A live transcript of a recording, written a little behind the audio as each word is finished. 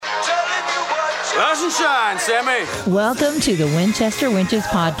Rise and shine, Sammy. Welcome to the Winchester Wenches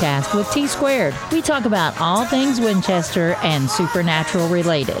podcast with T Squared. We talk about all things Winchester and supernatural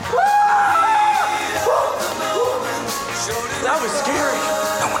related. That was scary.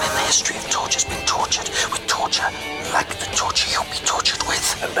 No one in the history of torture's been tortured with torture like the torture you'll be tortured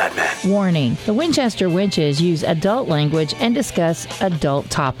with. I'm Batman. Warning, the Winchester Wenches use adult language and discuss adult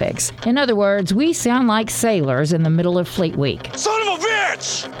topics. In other words, we sound like sailors in the middle of Fleet Week. Son of a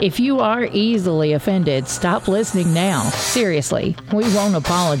bitch! If you are easily offended, stop listening now. Seriously, we won't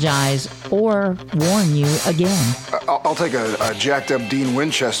apologize or warn you again. I'll take a jacked up Dean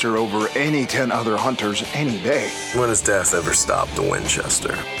Winchester over any 10 other hunters any day. When has death ever stopped the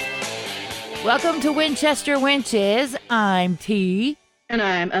Winchester? Welcome to Winchester Wenches. I'm T. And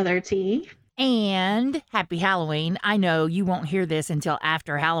I'm Other T. And happy Halloween. I know you won't hear this until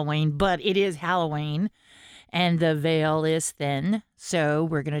after Halloween, but it is Halloween and the veil is thin. So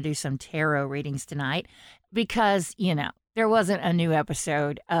we're going to do some tarot readings tonight because, you know, there wasn't a new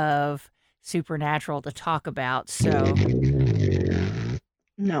episode of Supernatural to talk about. So.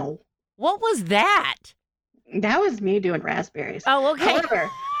 No. What was that? That was me doing raspberries. Oh, okay. However,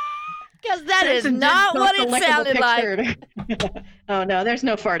 because that is not what it sounded like. Oh no, there's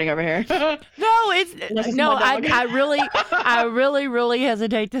no farting over here. I really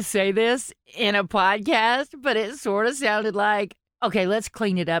hesitate to say this in a podcast, but it sort of sounded like, okay, let's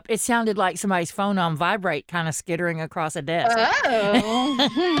clean it up. It sounded like somebody's phone on vibrate kind of skittering across a desk.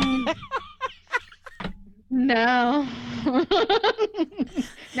 Oh. No.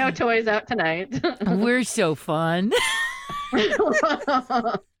 No toys out tonight. We're so fun.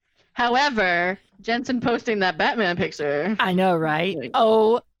 However, Jensen posting that Batman picture. I know, right?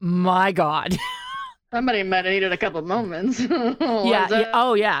 Oh my God. Somebody might have needed a couple moments. Yeah.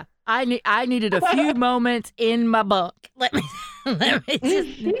 Oh yeah. I needed a few moments in my bunk. Let me just.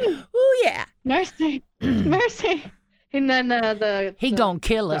 Oh yeah. Mercy. And then gonna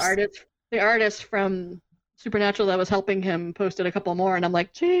kill us. The artist from Supernatural that was helping him posted a couple more, and I'm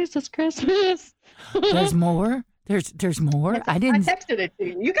like, Jesus Christmas. There's more. There's more. I texted it to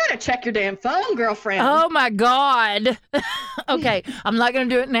you. You gotta check your damn phone, girlfriend. Oh my God. Okay, I'm not gonna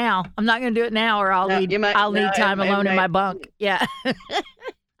do it now. Or I'll need time alone in my bunk. Yeah.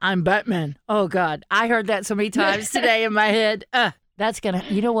 I'm Batman. Oh God, I heard that so many times today in my head. That's gonna.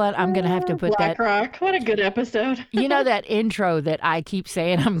 You know what? I'm gonna have to put Black Rock. What a good episode. You know that intro that I keep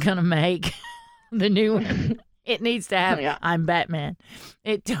saying I'm gonna make, the new one. It needs to have, I'm Batman.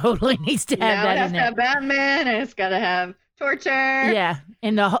 It totally needs to have that in there. It has to have Batman, and it's got to have torture. Yeah.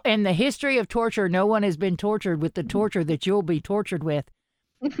 In the history of torture, no one has been tortured with the torture that you'll be tortured with.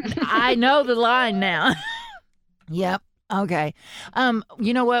 I know the line now. Yep. Okay.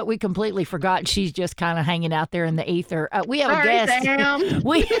 You know what? We completely forgot. She's just kind of hanging out there in the ether. We have a guest. Sam.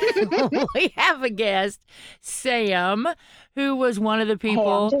 We have a guest, Sam, who was one of the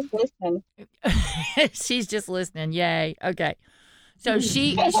people. Hey, I'm just listening. She's just listening. Yay. Okay. So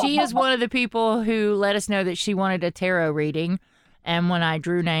she is one of the people who let us know that she wanted a tarot reading. And when I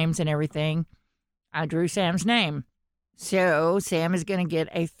drew names and everything, I drew Sam's name. So Sam is going to get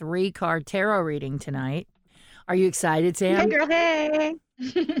a 3-card tarot reading tonight. Are you excited, Sam? Hey, girl, hey.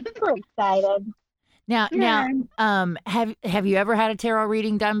 Super excited. Now, have you ever had a tarot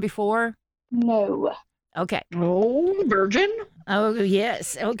reading done before? No. Okay. Oh, virgin? Oh,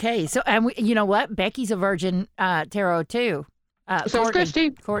 yes. Okay. So, and you know what? Becky's a virgin tarot, too. So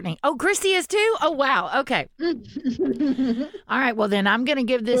Kristi. Courtney. Oh, Kristi is, too? Oh, wow. Okay. All right. Well, then I'm going to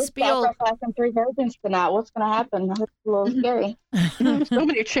give this spiel. Sacrificing 3 virgins tonight. What's going to happen? That's a little scary. So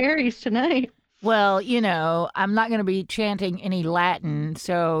many cherries tonight. Well, you know, I'm not going to be chanting any Latin,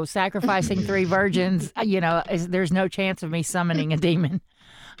 so sacrificing 3 virgins, you know, there's no chance of me summoning a demon.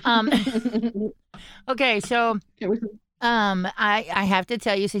 Okay, so I have to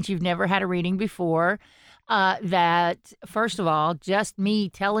tell you, since you've never had a reading before, that, first of all, just me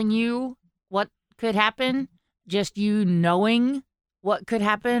telling you what could happen, just you knowing what could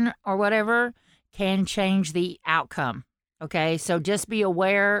happen or whatever, can change the outcome. Okay, so just be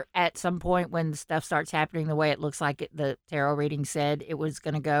aware at some point when stuff starts happening the way it looks like the tarot reading said it was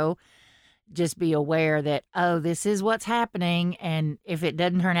going to go. Just be aware that, oh, this is what's happening. And if it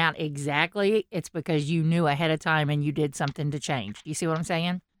doesn't turn out exactly, it's because you knew ahead of time and you did something to change. Do you see what I'm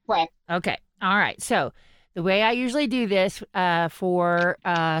saying? Right. Okay. All right. So the way I usually do this for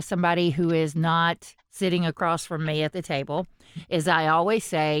somebody who is not sitting across from me at the table is I always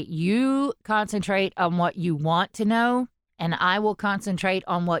say, you concentrate on what you want to know, and I will concentrate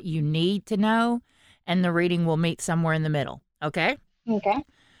on what you need to know, and the reading will meet somewhere in the middle. Okay? Okay.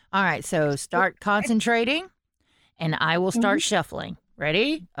 All right. So start concentrating, and I will start shuffling.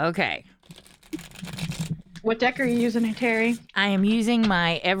 Ready? Okay. What deck are you using, Terri? I am using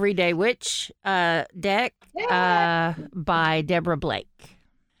my Everyday Witch deck by Deborah Blake.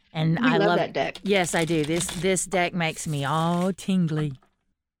 And I love that deck. Yes, I do. This deck makes me all tingly,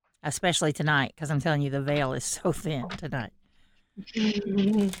 especially tonight, because I'm telling you, the veil is so thin tonight.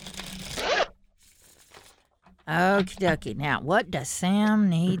 Okie dokie. Now, what does Sam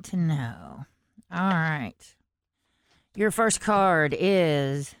need to know? All right. Your first card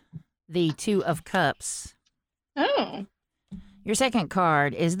is the Two of Cups. Oh. Your second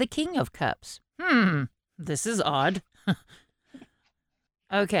card is the King of Cups. This is odd.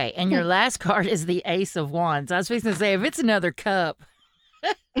 Okay, and your last card is the Ace of Wands. I was fixing to say, if it's another cup.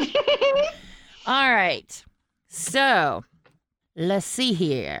 All right. So, let's see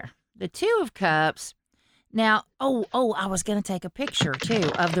here. The Two of Cups. Now, I was going to take a picture, too,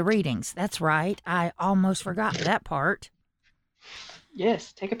 of the readings. That's right. I almost forgot that part.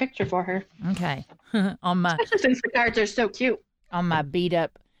 Yes, take a picture for her. Okay. Especially since the cards are so cute. On my beat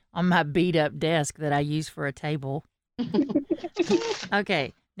up desk that I use for a table.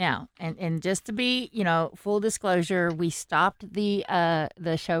 Okay. Now, and just to be, full disclosure, we stopped the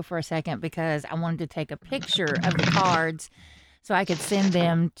show for a second because I wanted to take a picture of the cards so I could send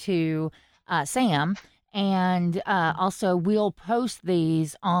them to Sam. And also, we'll post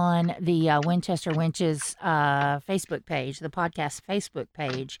these on the Winchester Wenches Facebook page, the podcast Facebook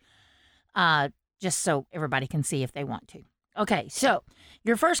page, just so everybody can see if they want to. Okay, so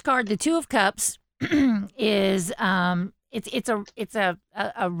your first card, the Two of Cups, is it's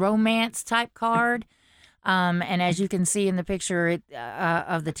a romance type card, and as you can see in the picture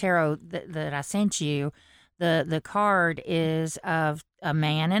of the tarot that I sent you, the card is of a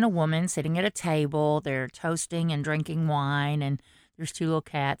man and a woman sitting at a table. They're toasting and drinking wine, and there's two little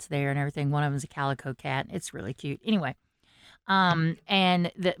cats there and everything. One of them's a calico cat. It's really cute. Anyway, but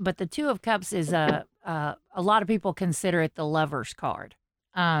the Two of Cups is a lot of people consider it the Lover's card,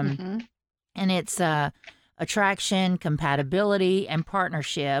 and it's attraction, compatibility, and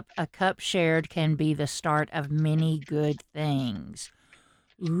partnership. A cup shared can be the start of many good things.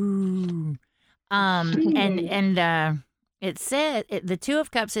 Ooh. It said the Two of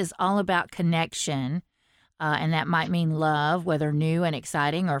Cups is all about connection, and that might mean love, whether new and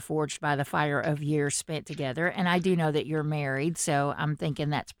exciting or forged by the fire of years spent together. And I do know that you're married, so I'm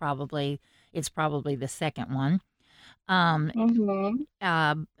thinking it's probably the second one. But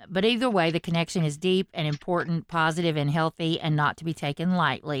either way, the connection is deep and important, positive and healthy, and not to be taken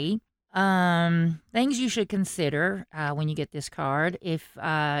lightly. Things you should consider when you get this card. If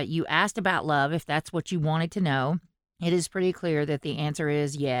you asked about love, if that's what you wanted to know, it is pretty clear that the answer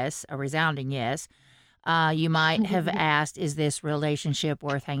is yes, a resounding yes. You might have asked, is this relationship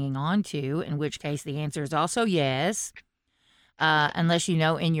worth hanging on to? In which case the answer is also yes. Unless you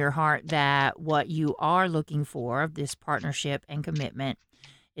know in your heart that what you are looking for, this partnership and commitment,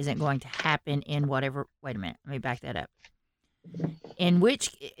 isn't going to happen in whatever. Wait a minute. Let me back that up. In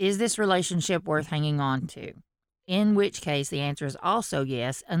which is this relationship worth hanging on to? In which case the answer is also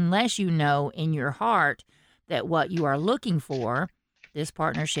yes, unless you know in your heart that what you are looking for, this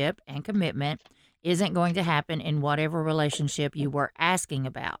partnership and commitment, isn't going to happen in whatever relationship you were asking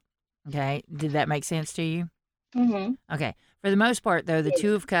about. Okay? Did that make sense to you? Okay. For the most part, though, the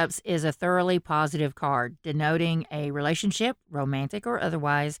Two of Cups is a thoroughly positive card, denoting a relationship, romantic or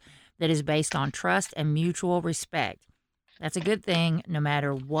otherwise, that is based on trust and mutual respect. That's a good thing, no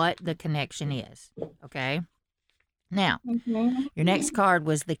matter what the connection is. Okay? Now, your next card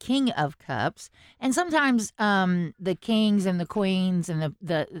was the King of Cups. And sometimes the kings and the queens and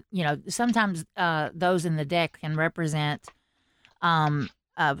sometimes those in the deck can represent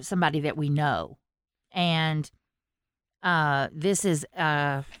somebody that we know. And this is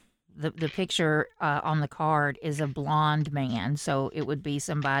the picture on the card is a blonde man. So it would be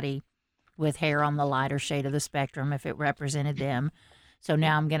somebody with hair on the lighter shade of the spectrum if it represented them. So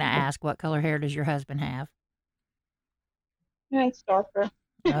now I'm going to ask, what color hair does your husband have? Yeah, it's darker.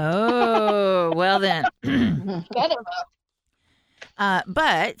 Oh, well then.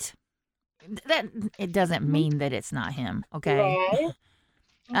 But that it doesn't mean that it's not him, okay?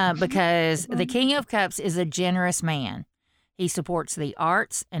 Right. Because the King of Cups is a generous man. He supports the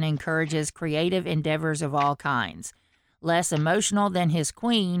arts and encourages creative endeavors of all kinds. Less emotional than his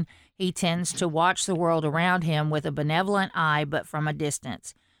queen, he tends to watch the world around him with a benevolent eye, but from a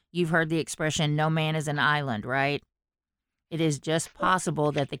distance. You've heard the expression, no man is an island, right? It is just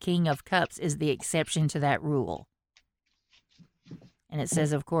possible that the King of Cups is the exception to that rule. And it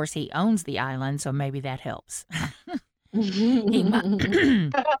says, of course, he owns the island, so maybe that helps. He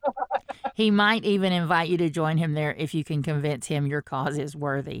He might even invite you to join him there if you can convince him your cause is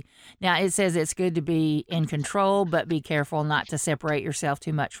worthy. Now, it says it's good to be in control, but be careful not to separate yourself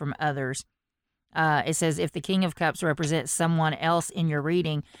too much from others. It says if the King of Cups represents someone else in your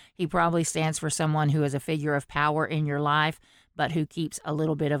reading, he probably stands for someone who is a figure of power in your life, but who keeps a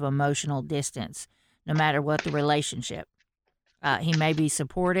little bit of emotional distance, no matter what the relationship. He may be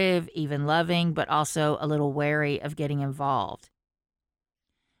supportive, even loving, but also a little wary of getting involved.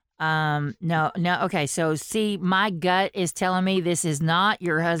 No. Okay. So see, my gut is telling me this is not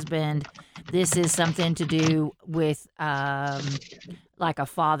your husband. This is something to do with, like a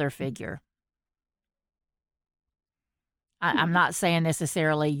father figure. I'm not saying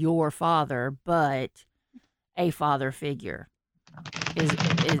necessarily your father, but a father figure.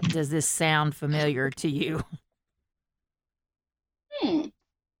 Does this sound familiar to you?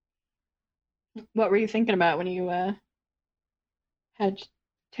 What were you thinking about when you had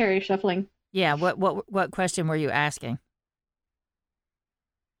Terri shuffling? Yeah. What question were you asking?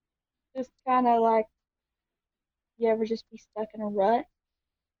 Just kind of like, you ever just be stuck in a rut?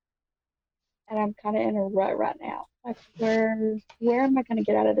 And I'm kind of in a rut right now. Like, where am I going to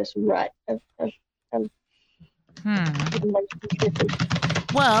get out of this rut of relationship?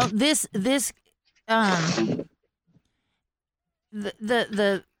 Well, this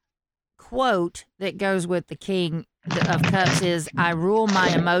the quote that goes with the King of Cups is, "I rule my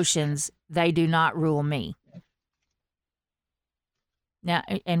emotions; they do not rule me." Now,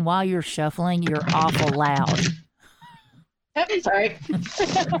 and while you're shuffling, you're awful loud. Oh, sorry.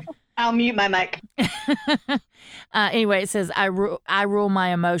 I'll mute my mic. Anyway, it says, I rule my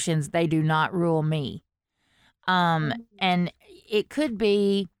emotions; they do not rule me. And it could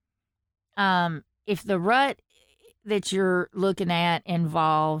be, if the rut that you're looking at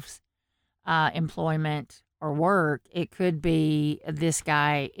involves employment or work, it could be this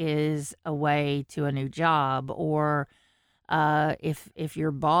guy is away to a new job, or if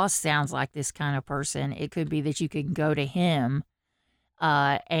your boss sounds like this kind of person, it could be that you can go to him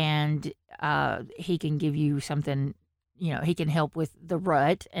and he can give you something. He can help with the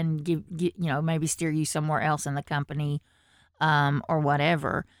rut and give maybe steer you somewhere else in the company or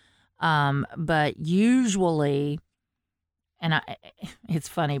whatever. But usually, and it's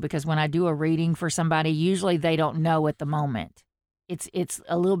funny because when I do a reading for somebody, usually they don't know at the moment. It's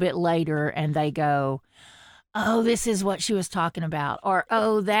a little bit later and they go, "Oh, this is what she was talking about," or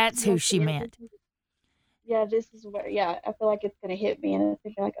 "Oh, that's who she meant." Yeah, this is where. Yeah, I feel like it's gonna hit me, and it's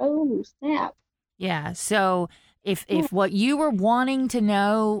gonna be like, "Oh, snap!" Yeah. So if what you were wanting to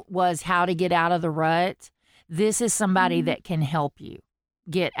know was how to get out of the rut, this is somebody that can help you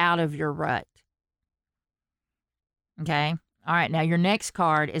get out of your rut. Okay. All right. Now your next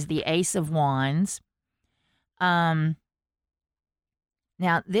card is the Ace of Wands. Now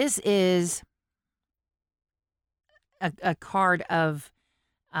this is a card of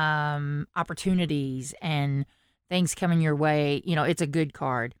opportunities and things coming your way. It's a good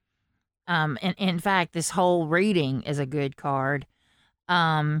card. And in fact, this whole reading is a good card.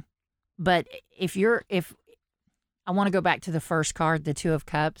 But if I want to go back to the first card, the Two of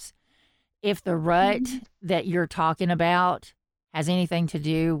Cups. If the rut that you're talking about has anything to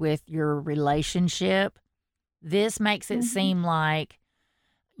do with your relationship, this makes it seem like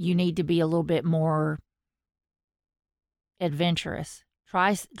you need to be a little bit more adventurous.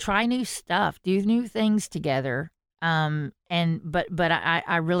 Try new stuff. Do new things together. But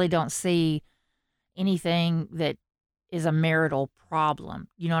I really don't see anything that is a marital problem.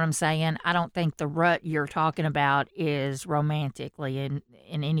 You know what I'm saying? I don't think the rut you're talking about is romantically in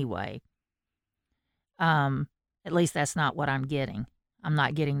any way. At least that's not what I'm getting. I'm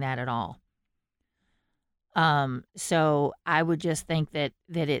not getting that at all. So I would just think that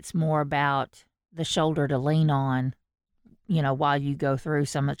it's more about the shoulder to lean on, while you go through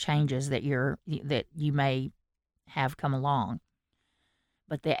some of the changes that you may have come along.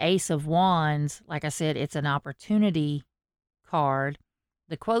 But the Ace of Wands, like I said, it's an opportunity card.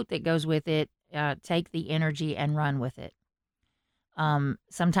 The quote that goes with it, take the energy and run with it.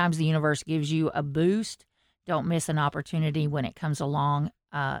 Sometimes the universe gives you a boost. Don't miss an opportunity when it comes along,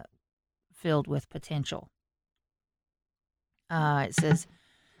 filled with potential. It says,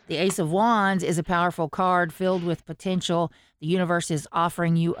 the Ace of Wands is a powerful card filled with potential. The universe is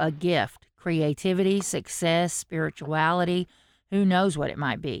offering you a gift, creativity, success, spirituality. Who knows what it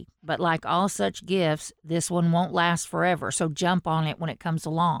might be? But like all such gifts, this one won't last forever. So jump on it when it comes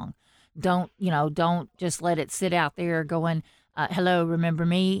along. Don't just let it sit out there going, hello, remember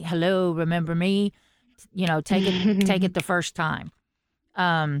me? Hello, remember me? Take it the first time.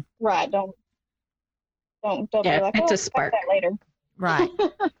 Right. Don't Yeah, be like, it's oh, a spark. that later. Right.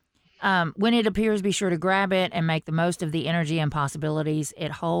 When it appears, be sure to grab it and make the most of the energy and possibilities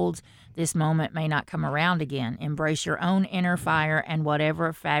it holds. This moment may not come around again. Embrace your own inner fire and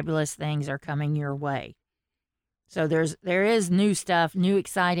whatever fabulous things are coming your way. So there is new stuff, new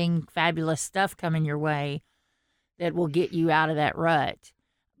exciting, fabulous stuff coming your way that will get you out of that rut.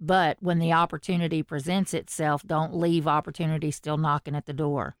 But when the opportunity presents itself, don't leave opportunity still knocking at the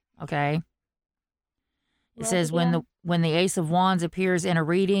door, okay? It says when the Ace of Wands appears in a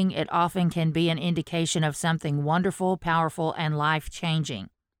reading, it often can be an indication of something wonderful, powerful, and life-changing.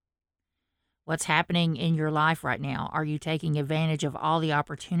 What's happening in your life right now? Are you taking advantage of all the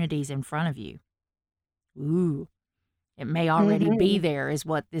opportunities in front of you? Ooh. It may already be there is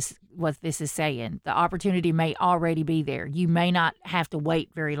what this is saying. The opportunity may already be there. You may not have to wait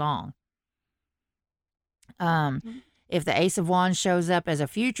very long. If the Ace of Wands shows up as a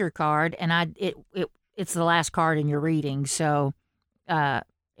future card, and it's the last card in your reading, so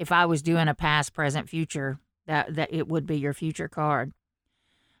if I was doing a past, present, future, that it would be your future card.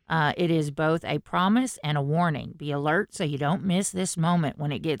 It is both a promise and a warning. Be alert so you don't miss this moment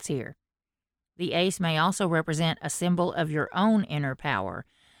when it gets here. The ace may also represent a symbol of your own inner power.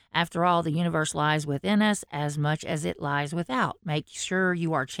 After all, the universe lies within us as much as it lies without. Make sure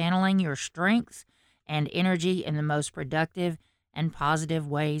you are channeling your strengths and energy in the most productive and positive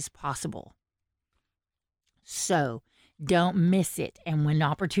ways possible. So, don't miss it. And when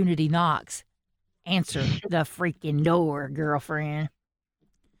opportunity knocks, answer the freaking door, girlfriend.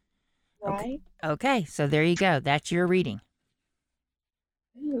 Right? Okay, so there you go. That's your reading.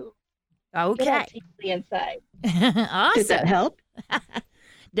 Ooh. Okay. The inside. Awesome. Does that help?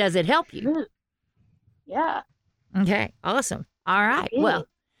 Does it help you? Yeah. Okay, awesome. All right. Well,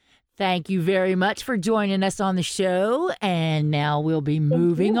 thank you very much for joining us on the show. And now we'll be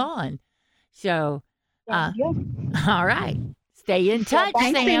moving on. So, all right. Stay in touch,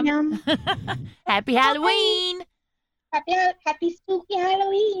 Sam. Happy Halloween. Happy spooky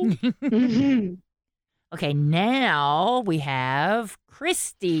Halloween. Okay, now we have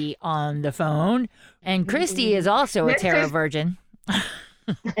Kristi on the phone. And Kristi is also a tarot virgin.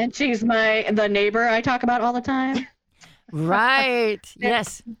 And she's the neighbor I talk about all the time. Right.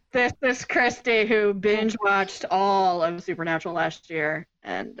 Yes. This Kristi who binge watched all of Supernatural last year,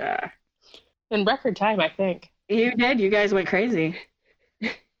 and in record time, I think. You did. You guys went crazy.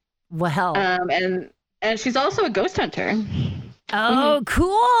 Well. And she's also a ghost hunter. Oh,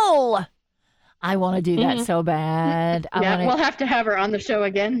 cool. I want to do that so bad. We'll have to have her on the show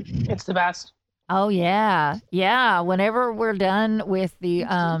again. It's the best. Oh, yeah. Yeah. Whenever we're done with the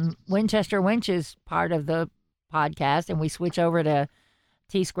Winchester Wenches part of the podcast and we switch over to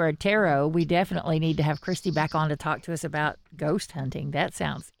T-Squared Tarot, we definitely need to have Kristi back on to talk to us about ghost hunting. That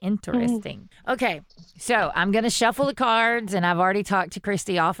sounds interesting. Okay. So I'm going to shuffle the cards, and I've already talked to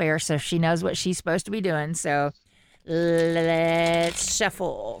Kristi off air, so she knows what she's supposed to be doing. So let's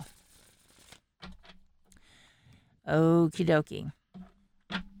shuffle. Okie dokie.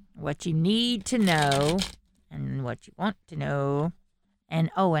 What you need to know and what you want to know. And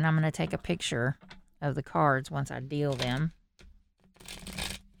I'm going to take a picture of the cards once I deal them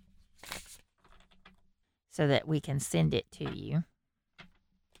so that we can send it to you.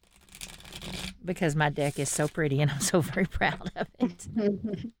 Because my deck is so pretty and I'm so very proud of it.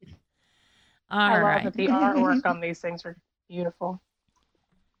 I love that the artwork on these things are beautiful.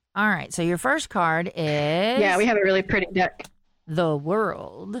 All right, so your first card is... Yeah, we have a really pretty deck. The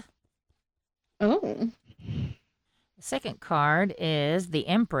World. Oh. The second card is the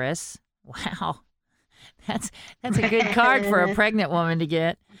Empress. Wow. That's a good card for a pregnant woman to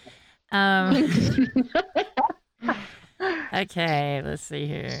get. Okay, let's see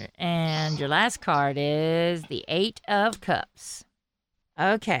here. And your last card is the Eight of Cups.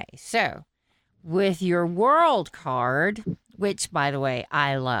 Okay, so with your World card, which, by the way,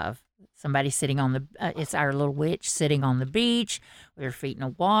 I love. Somebody sitting on the, it's our little witch sitting on the beach with her feet in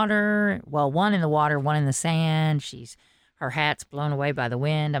the water. Well, one in the water, one in the sand. Her hat's blown away by the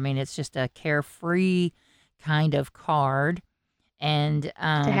wind. I mean, it's just a carefree kind of card. And it's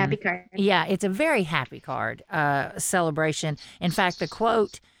a happy card. Yeah, it's a very happy card. Celebration. In fact, the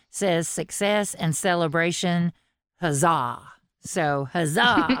quote says success and celebration, huzzah. So,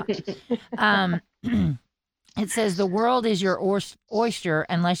 huzzah. It says the world is your oyster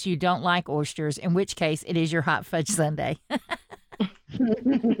unless you don't like oysters, in which case it is your hot fudge sundae.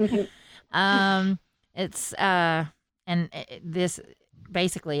 This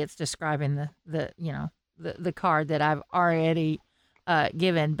basically it's describing the card that I've already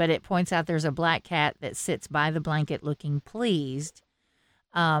given, but it points out there's a black cat that sits by the blanket looking pleased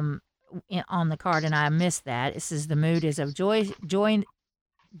on the card, and I missed that. It says the mood is of joy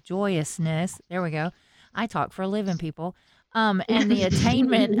joyousness. There we go. I talk for a living, people. And the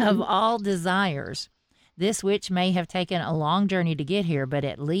attainment of all desires. This witch may have taken a long journey to get here, but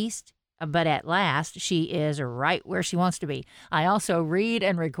at last she is right where she wants to be. I also read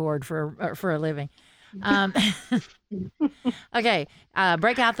and record for a living. Okay,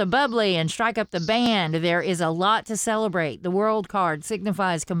 break out the bubbly and strike up the band. There is a lot to celebrate. The world card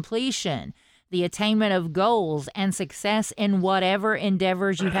signifies completion, the attainment of goals, and success in whatever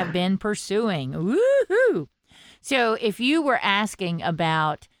endeavors you have been pursuing. Woohoo! So if you were asking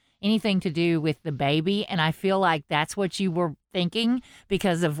about anything to do with the baby, and I feel like that's what you were thinking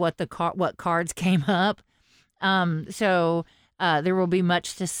because of what what cards came up, there will be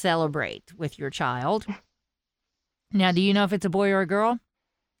much to celebrate with your child. Now, do you know if it's a boy or a girl?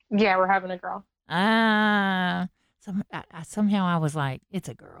 Yeah, we're having a girl. Somehow I was like, it's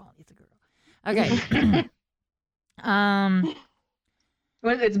a girl. It's a girl. Okay.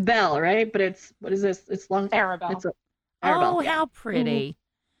 Well, it's Belle, right? But what is this? It's long. Arabelle. It's Arabelle. Oh, how pretty.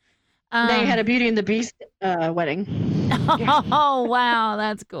 They had a Beauty and the Beast wedding. Oh, wow.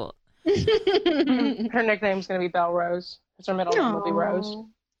 That's cool. Her nickname's going to be Belle Rose. Because her middle name will be Rose.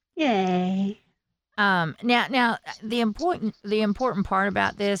 Yay. Now, the important part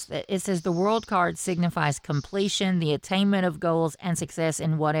about this, it says the world card signifies completion, the attainment of goals, and success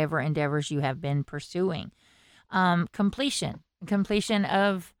in whatever endeavors you have been pursuing. Completion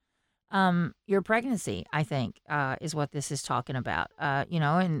of your pregnancy, I think, is what this is talking about.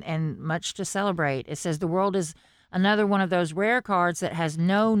 And much to celebrate. It says the world is another one of those rare cards that has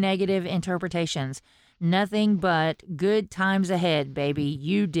no negative interpretations. Nothing but good times ahead, baby.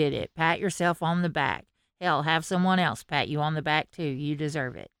 You did it. Pat yourself on the back. Hell, have someone else pat you on the back, too. You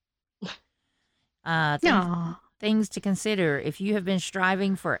deserve it. Things to consider. If you have been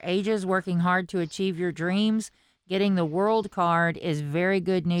striving for ages, working hard to achieve your dreams, getting the world card is very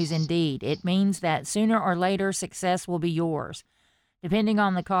good news indeed. It means that sooner or later, success will be yours. Depending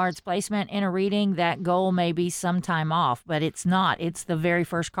on the card's placement in a reading, that goal may be some time off, but it's not. It's the very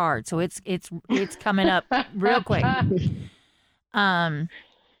first card, so it's coming up real quick. Yeah,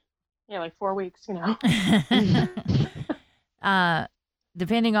 like 4 weeks,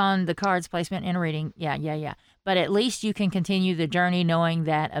 Depending on the card's placement in a reading, yeah. But at least you can continue the journey knowing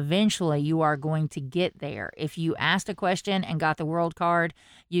that eventually you are going to get there. If you asked a question and got the world card,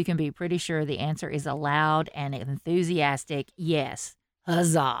 you can be pretty sure the answer is a loud and enthusiastic yes.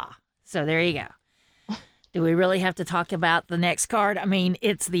 Huzzah. So there you go. Do we really have to talk about the next card? I mean,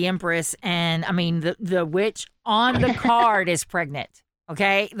 it's the Empress, and I mean, the witch on the card is pregnant.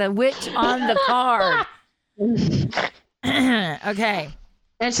 Okay? The witch on the card. Okay.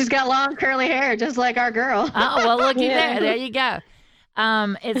 And she's got long curly hair, just like our girl. Oh, well, looky there. There you go.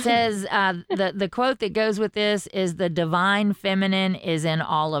 It says, the quote that goes with this is, the divine feminine is in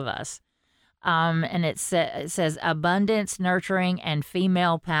all of us. And it says, abundance, nurturing, and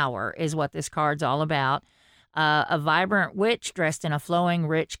female power is what this card's all about. A vibrant witch dressed in a flowing,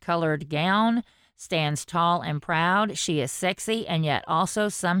 rich-colored gown stands tall and proud. She is sexy and yet also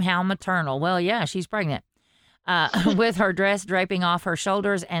somehow maternal. Well, yeah, she's pregnant. With her dress draping off her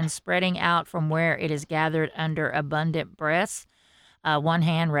shoulders and spreading out from where it is gathered under abundant breasts. One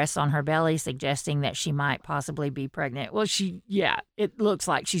hand rests on her belly, suggesting that she might possibly be pregnant. Well, it looks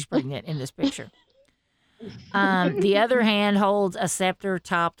like she's pregnant in this picture. The other hand holds a scepter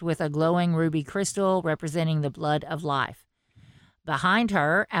topped with a glowing ruby crystal representing the blood of life. Behind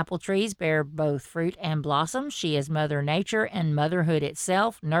her, apple trees bear both fruit and blossom. She is Mother Nature and motherhood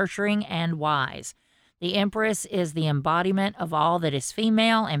itself, nurturing and wise. The Empress is the embodiment of all that is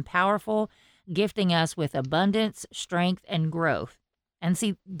female and powerful, gifting us with abundance, strength, and growth. And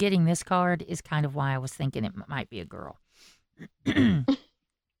see, getting this card is kind of why I was thinking it might be a girl. And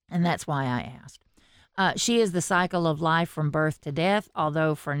that's why I asked. She is the cycle of life from birth to death,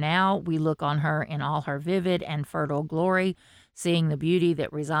 although for now we look on her in all her vivid and fertile glory, seeing the beauty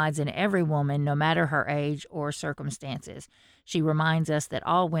that resides in every woman, no matter her age or circumstances. She reminds us that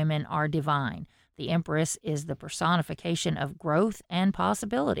all women are divine. The Empress is the personification of growth and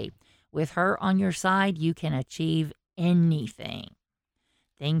possibility. With her on your side, you can achieve anything.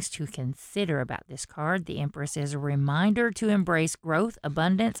 Things to consider about this card. The Empress is a reminder to embrace growth,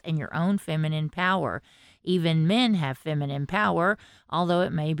 abundance, and your own feminine power. Even men have feminine power, although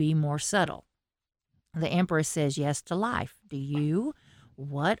it may be more subtle. The Empress says yes to life. Do you?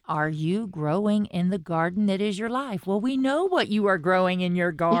 What are you growing in the garden that is your life? Well, we know what you are growing in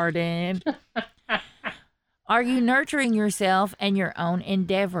your garden. Are you nurturing yourself and your own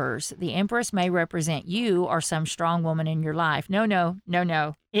endeavors? The Empress may represent you or some strong woman in your life. No.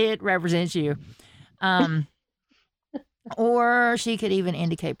 It represents you. Or she could even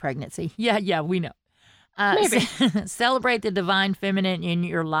indicate pregnancy. Yeah, we know. Maybe. Celebrate the divine feminine in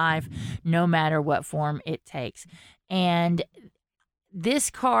your life, no matter what form it takes. And this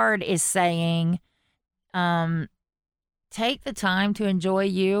card is saying, take the time to enjoy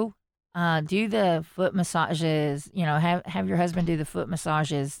you. Do the foot massages. Have your husband do the foot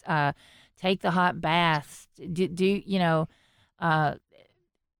massages. Take the hot baths. Do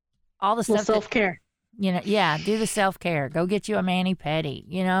all the stuff. Self-care. Do the self-care. Go get you a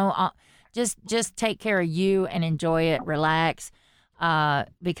mani-pedi. Just take care of you and enjoy it. Relax,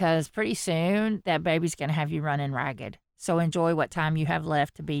 because pretty soon that baby's gonna have you running ragged. So enjoy what time you have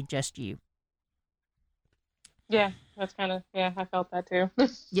left to be just you. Yeah, that's kind of, I felt that too.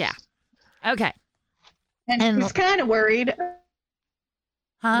 Yeah. Okay. And he's kind of worried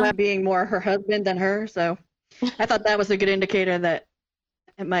about being more her husband than her. So I thought that was a good indicator that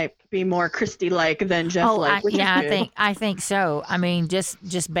it might be more Kristi-like than Jeff-like. I think so. I mean,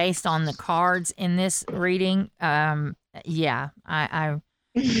 just based on the cards in this reading, yeah.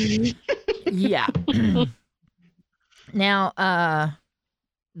 Now,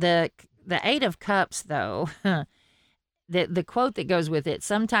 the Eight of Cups, though, the quote that goes with it: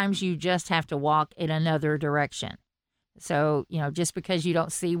 sometimes you just have to walk in another direction. So, just because you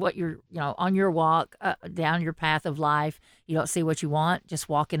don't see what you're, on your walk down your path of life, you don't see what you want, just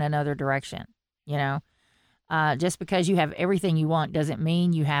walk in another direction. Just because you have everything you want doesn't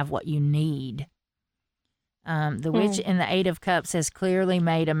mean you have what you need. The witch in the Eight of Cups has clearly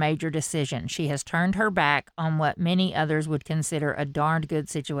made a major decision. She has turned her back on what many others would consider a darned good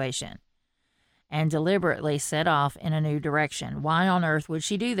situation and deliberately set off in a new direction. Why on earth would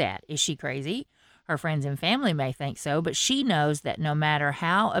she do that? Is she crazy? Her friends and family may think so, but she knows that no matter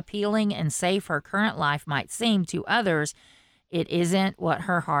how appealing and safe her current life might seem to others, it isn't what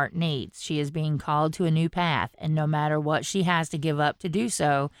her heart needs. She is being called to a new path, and no matter what she has to give up to do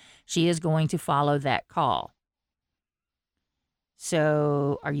so, she is going to follow that call.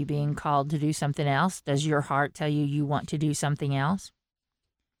 So, are you being called to do something else? Does your heart tell you want to do something else?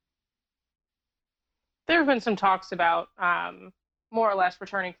 There have been some talks about more or less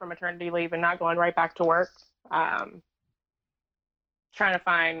returning from maternity leave and not going right back to work. Trying to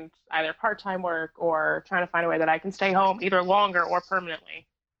find either part-time work or trying to find a way that I can stay home either longer or permanently,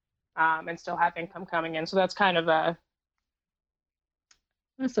 and still have income coming in. So that's kind of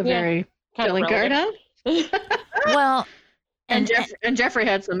that's a very telling card, huh? Well, and Jeffrey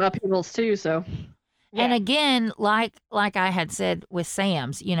had some upheavals too, so. Yeah. And again, like I had said with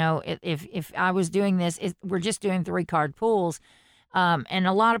Sam's, if I was doing this, we're just doing 3-card pools, and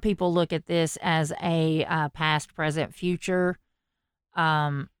a lot of people look at this as a past, present, future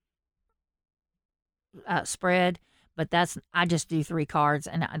spread, but I just do 3 cards,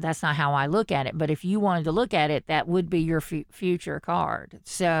 and that's not how I look at it. But if you wanted to look at it, that would be your future card.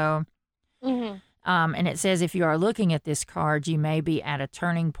 So, and it says if you are looking at this card, you may be at a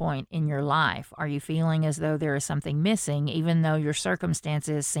turning point in your life. Are you feeling as though there is something missing, even though your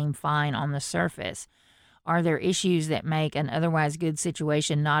circumstances seem fine on the surface? Are there issues that make an otherwise good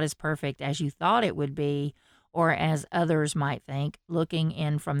situation not as perfect as you thought it would be, or as others might think, looking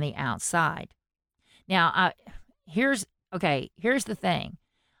in from the outside? Now, here's the thing.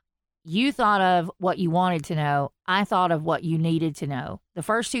 You thought of what you wanted to know. I thought of what you needed to know. The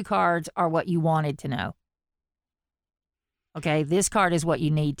first 2 cards are what you wanted to know. Okay, this card is what you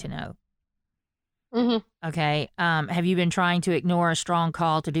need to know. Okay, have you been trying to ignore a strong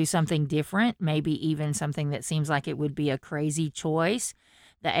call to do something different, maybe even something that seems like it would be a crazy choice?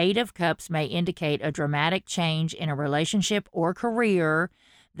 The Eight of Cups may indicate a dramatic change in a relationship or career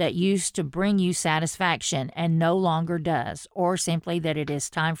that used to bring you satisfaction and no longer does, or simply that it is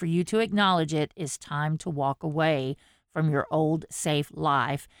time for you to acknowledge it is time to walk away from your old safe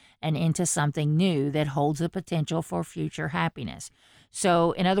life and into something new that holds the potential for future happiness.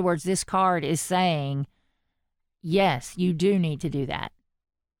 So, in other words, this card is saying, yes, you do need to do that.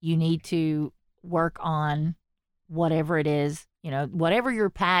 You need to work on whatever it is, whatever your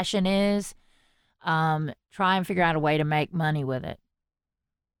passion is, try and figure out a way to make money with it.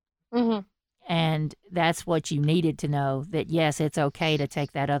 And that's what you needed to know, that yes, it's okay to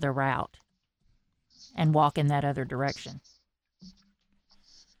take that other route and walk in that other direction.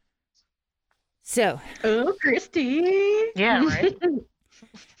 So. Oh, Kristi. Yeah, right.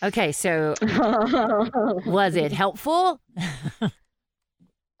 Okay, so was it helpful?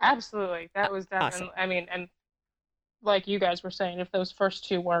 Absolutely. That was definitely, awesome. I mean, and like you guys were saying, if those first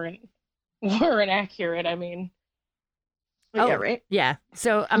 2 weren't accurate, I mean. Oh, yeah, right. Yeah.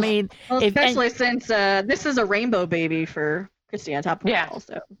 So, I mean. Well, especially since this is a rainbow baby for Kristi on top of it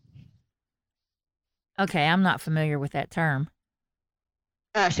also. Okay, I'm not familiar with that term.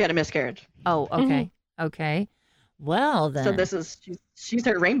 She had a miscarriage. Oh, okay. Okay. Well, then. So this is she's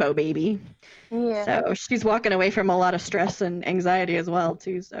her rainbow baby. Yeah. So she's walking away from a lot of stress and anxiety as well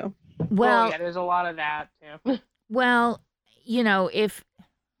too. So Well, yeah, there's a lot of that too. well,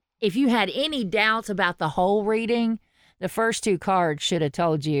 if you had any doubts about the whole reading, the first 2 cards should have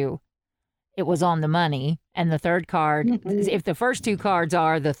told you it was on the money, and the third card, if the first 2 cards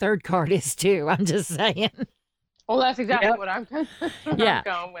are, the third card is too. I'm just saying. Well, that's exactly what I'm going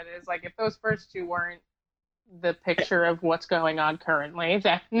with. Is like if those first 2 weren't the picture of what's going on currently,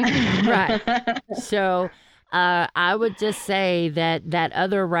 then Right. So I would just say that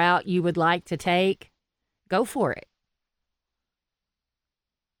other route you would like to take, go for it.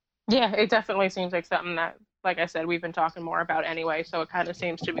 Yeah, it definitely seems like something that, like I said, we've been talking more about anyway, so it kind of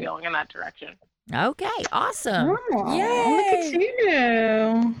seems to be going in that direction. Okay, awesome. Oh, Yay. look at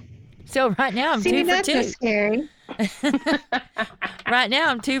you. So right now I'm 2 for that's 2. so scary. Right now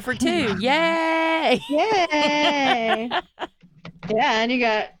I'm 2 for 2. Yay! Yay! Yeah, and you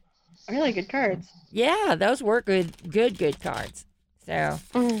got really good cards. Yeah, those were good cards. So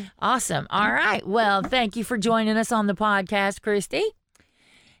awesome. All right. Well, thank you for joining us on the podcast, Kristi.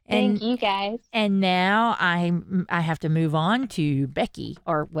 Thank you guys. And now I have to move on to Becky,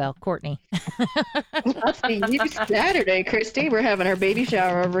 or well, Courtney. I'll see you Saturday, Kristi. We're having our baby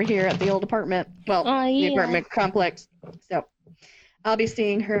shower over here at the old apartment. Well, the apartment complex. So I'll be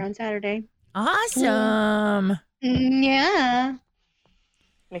seeing her on Saturday. Awesome. Yeah.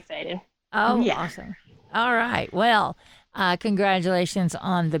 I'm excited. Oh, Yeah. awesome. All right. Well, congratulations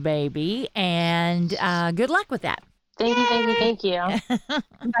on the baby, and good luck with that. Thank you, thank you, thank you.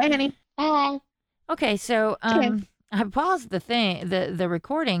 Bye, honey. Bye. Okay, so I paused the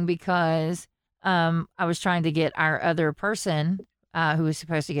recording because I was trying to get our other person who was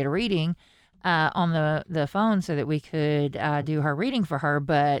supposed to get a reading on the phone so that we could do her reading for her,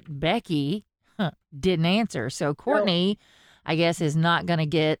 but Becky didn't answer. So Courtney, I guess, is not going to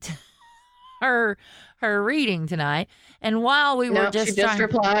get her reading tonight. And while we were she just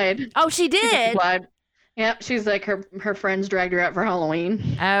replied. Oh, she did? She just replied. Yep, she's like her friends dragged her out for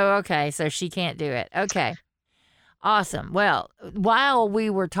Halloween. Oh, okay. So she can't do it. Okay. Awesome. Well, while we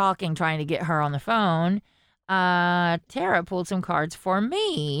were talking, trying to get her on the phone, Tara pulled some cards for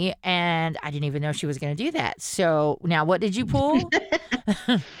me, and I didn't even know she was going to do that. So now what did you pull?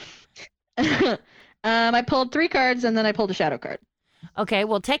 I pulled 3 cards, and then I pulled a shadow card. Okay.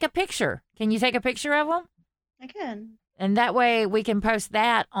 Well, take a picture. Can you take a picture of them? I can. And that way we can post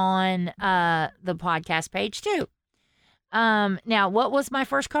that on the podcast page too. Now, what was my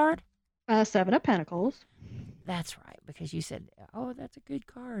first card? 7 of Pentacles. That's right, because you said, oh, that's a good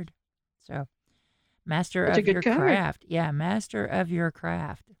card. So, Master That's of a good your card. craft. Yeah, Master of your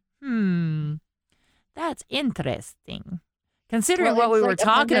craft. That's interesting. Considering what we were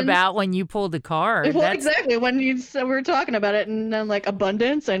talking about when you pulled the card. Well, exactly. When we were talking about it, and then like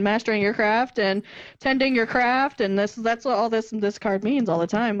abundance and mastering your craft and tending your craft, and that's what all this card means all the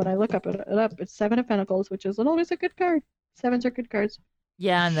time. When I look it up, it's 7 of Pentacles, which is always a good card. 7s are good cards.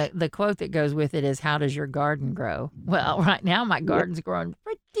 Yeah, and the quote that goes with it is, how does your garden grow? Well, right now my garden's growing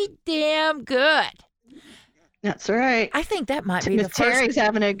pretty damn good. That's right. I think that might be Miss the first. Terry's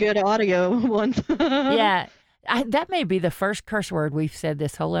having a good audio one. Yeah. That may be the first curse word we've said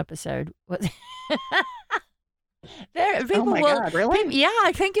this whole episode. People my will, God, really? Yeah,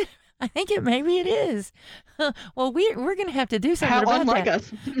 I think it maybe it is. Well, we're gonna have to do something How about unlike that.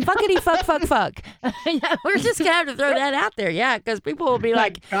 us. Fuckity fuck. Yeah, we're just gonna have to throw that out there. Yeah, because people will be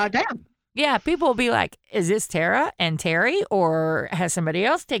like, God damn. yeah, people will be like, is this Tara and Terry, or has somebody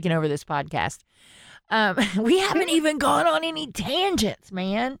else taken over this podcast? We haven't even gone on any tangents,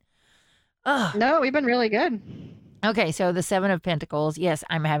 man. Ugh. No, we've been really good. Okay, so the 7 of Pentacles. Yes,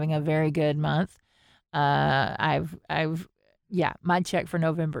 I'm having a very good month. My check for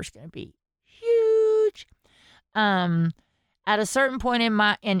November is going to be huge. At a certain point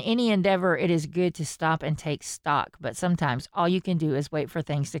in any endeavor, it is good to stop and take stock, but sometimes all you can do is wait for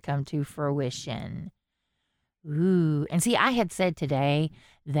things to come to fruition. Ooh, and see, I had said today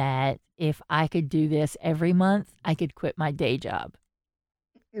that if I could do this every month, I could quit my day job.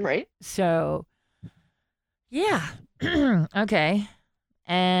 Right. So, yeah. Okay.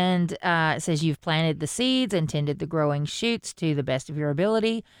 And it says you've planted the seeds and tended the growing shoots to the best of your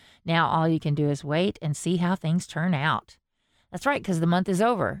ability. Now all you can do is wait and see how things turn out. That's right, because the month is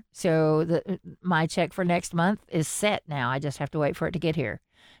over. So my check for next month is set now. I just have to wait for it to get here.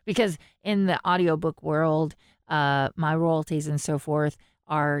 Because in the audiobook world, my royalties and so forth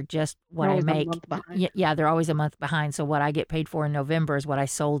are just what I make. Yeah, they're always a month behind. So what I get paid for in November is what I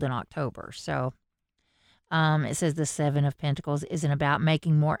sold in October. So It says the Seven of Pentacles isn't about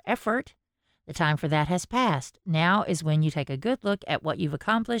making more effort. The time for that has passed. Now is when you take a good look at what you've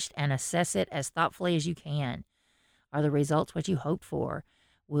accomplished and assess it as thoughtfully as you can. Are the results what you hoped for?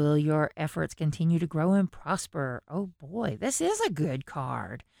 Will your efforts continue to grow and prosper? Oh boy, this is a good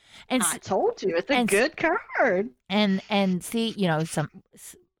card. And I told you, it's a good card. And see,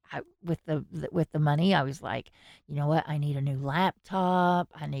 with the money, I was like, you know what? I need a new laptop.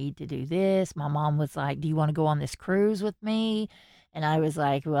 I need to do this. My mom was like, do you want to go on this cruise with me? And I was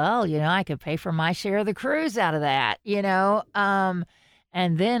like, well, I could pay for my share of the cruise out of that, And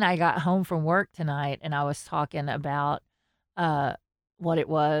then I got home from work tonight and I was talking about what it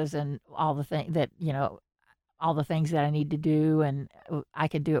was and all the things that, all the things that I need to do, and I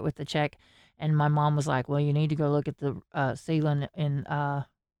could do it with the check. And my mom was like, well, you need to go look at the ceiling in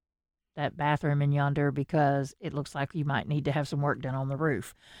that bathroom in yonder because it looks like you might need to have some work done on the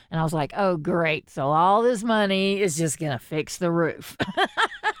roof. And I was like, oh, great. So all this money is just going to fix the roof.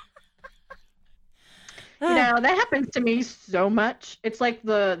 That happens to me so much. It's like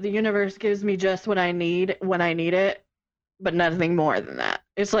the universe gives me just what I need when I need it, but nothing more than that.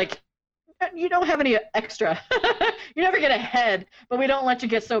 It's like, you don't have any extra. You never get ahead, but we don't let you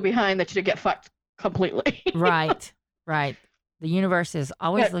get so behind that you get fucked completely. Right. The universe is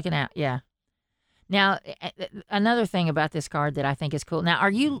always looking out. Yeah. Now, another thing about this card that I think is cool. Now,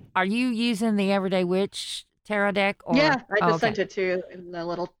 are you using the Everyday Witch tarot deck? Or? Yeah, I just sent it to you in the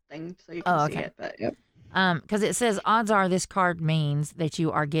little thing so you can see it. But yep. Because it says odds are this card means that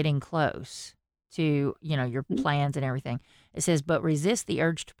you are getting close to your plans and everything. It says, but resist the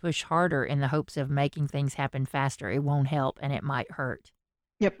urge to push harder in the hopes of making things happen faster. It won't help and it might hurt.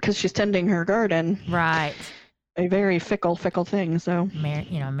 Yep, because she's tending her garden. Right. A very fickle thing. So,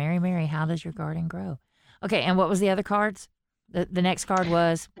 Mary, how does your garden grow? Okay, and what was the other cards? The next card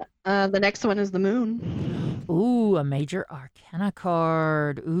was? The next one is the moon. Ooh, a major arcana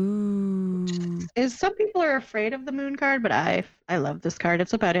card. Ooh. Some people are afraid of the moon card, but I love this card.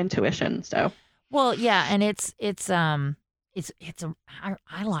 It's about intuition, so. Well, yeah, and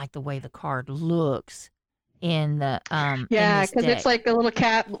I like the way the card looks in the because it's like a little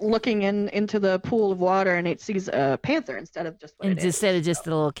cat looking into the pool of water and it sees a panther instead of just what it is. Instead of just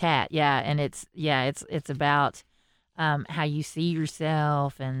a little cat, yeah, and it's about how you see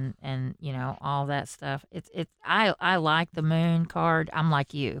yourself and all that stuff. I like the moon card. I'm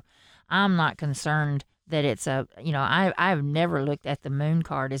like you. I'm not concerned that it's I've never looked at the moon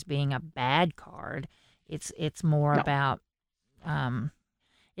card as being a bad card. It's more about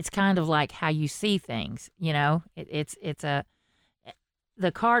it's kind of like how you see things, the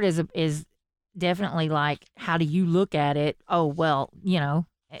card is definitely like, how do you look at it? Oh, well,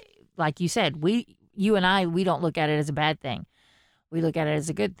 like you said, you and I don't look at it as a bad thing. We look at it as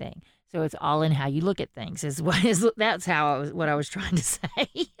a good thing. So it's all in how you look at things that's what I was trying to say.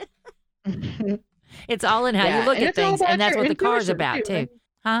 It's all in how you look at things, and that's what the card's about too.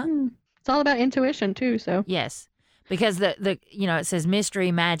 Huh? It's all about intuition too, so. Yes. Because it says mystery,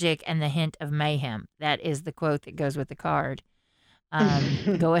 magic, and the hint of mayhem. That is the quote that goes with the card.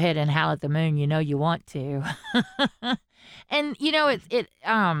 Go ahead and howl at the moon. You want to. And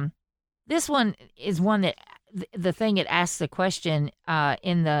this one is one that the thing it asks the question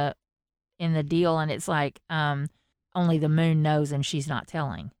in the deal, and it's like only the moon knows and she's not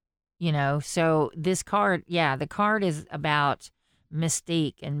telling. So this card, the card is about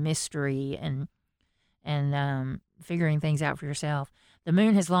mystique and mystery and figuring things out for yourself. The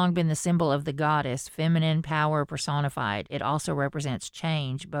moon has long been the symbol of the goddess, feminine power personified. It also represents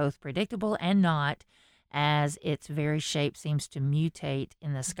change, both predictable and not, as its very shape seems to mutate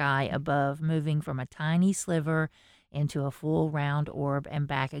in the sky above, moving from a tiny sliver into a full round orb and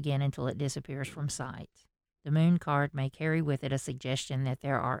back again until it disappears from sight. The moon card may carry with it a suggestion that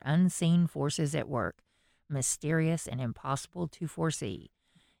there are unseen forces at work, mysterious and impossible to foresee.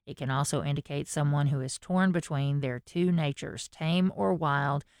 It can also indicate someone who is torn between their two natures, tame or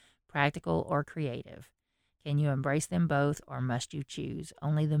wild, practical or creative. Can you embrace them both, or must you choose?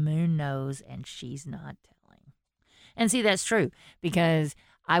 Only the moon knows, and she's not telling. And see, that's true, because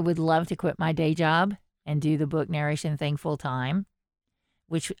I would love to quit my day job and do the book narration thing full time,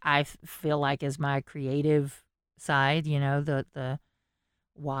 which I feel like is my creative side, the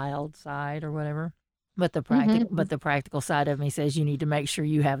wild side or whatever. But the practical side of me says you need to make sure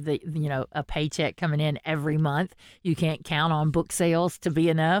you have a paycheck coming in every month. You can't count on book sales to be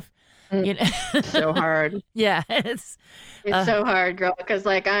enough. So hard. Yeah, it's so hard, girl. Because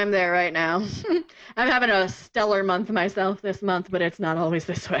I'm there right now. I'm having a stellar month myself this month, but it's not always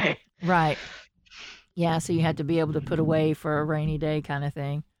this way. Right. Yeah. So you have to be able to put away for a rainy day kind of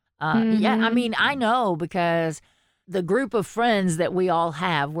thing. Yeah, I mean, I know because the group of friends that we all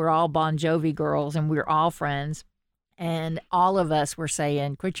have, we're all Bon Jovi girls and we're all friends. And all of us were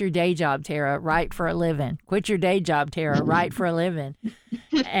saying, quit your day job, Tara, write for a living. Quit your day job, Tara, write for a living.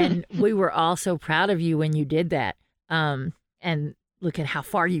 And we were all so proud of you when you did that. And look at how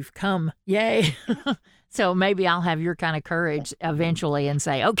far you've come. Yay. So maybe I'll have your kind of courage eventually and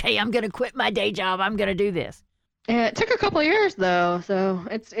say, okay, I'm going to quit my day job. I'm going to do this. Yeah, it took a couple of years though, so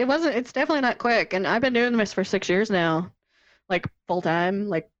it's definitely not quick. And I've been doing this for 6 years now, like full time.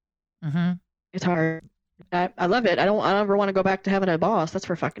 Like, It's hard. I love it. I don't ever want to go back to having a boss. That's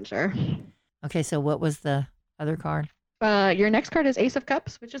for fucking sure. Okay, so what was the other card? Your next card is Ace of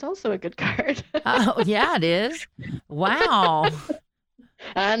Cups, which is also a good card. Oh, yeah, it is. Wow.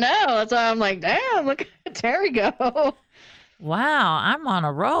 I know. That's why I'm like, damn, look at Terri go. Wow, I'm on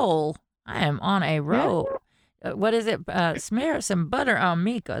a roll. I am on a roll. What is it? Smear some butter on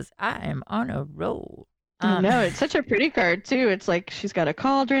me because I am on a roll. No, it's such a pretty card too. It's like she's got a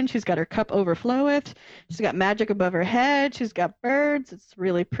cauldron, she's got her cup overfloweth, she's got magic above her head, she's got birds. It's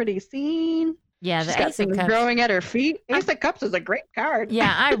really pretty scene. Yeah, she's got things growing at her feet. Ace of Cups is a great card.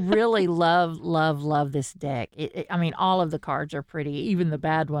 Yeah, I really love this deck. I mean, all of the cards are pretty, even the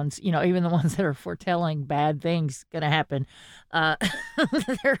bad ones. You know, even the ones that are foretelling bad things gonna happen.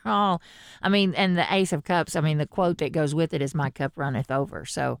 They're all. I mean, and the Ace of Cups. I mean, the quote that goes with it is "My cup runneth over."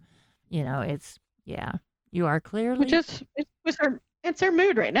 So, you know, it's You are clearly. Which is it's her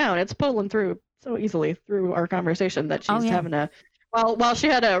mood right now, and it's pulling through so easily through our conversation that she's having a. While she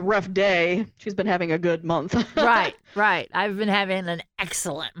had a rough day, she's been having a good month. Right. I've been having an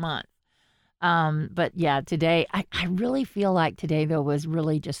excellent month. But yeah, today I really feel like today though was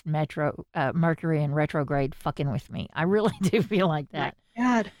really just Mercury in retrograde fucking with me. I really do feel like that. My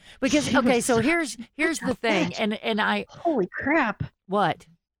God. Because so here's the thing, and I. Holy crap! What?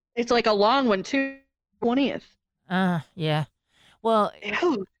 It's like a long one too. 20th. Yeah. Well,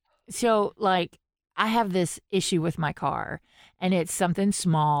 Ew. So like I have this issue with my car. And it's something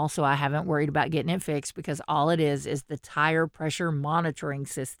small, so I haven't worried about getting it fixed because all it is the tire pressure monitoring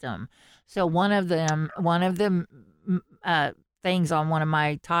system. So one of them things on one of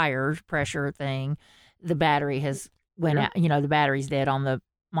my tires, pressure thing, the battery has went out. You know, the battery's dead on the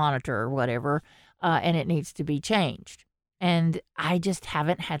monitor or whatever, and it needs to be changed. And I just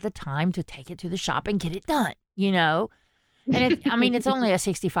haven't had the time to take it to the shop and get it done. You know, and it's only a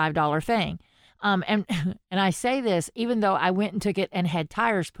 $65 thing. And I say this even though I went and took it and had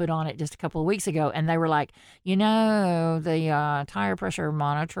tires put on it just a couple of weeks ago, and they were like, the tire pressure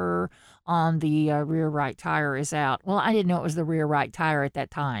monitor on the rear right tire is out. Well, I didn't know it was the rear right tire at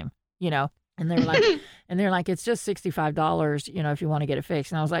that time, you know. And they're like, it's just $65, you know, if you want to get it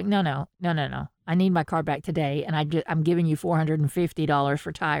fixed. And I was like, no. I need my car back today, and I'm giving you $450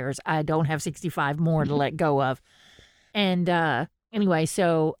 for tires. I don't have $65 more to let go of, and. Anyway,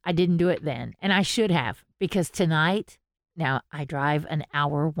 so I didn't do it then, and I should have, because tonight, now I drive an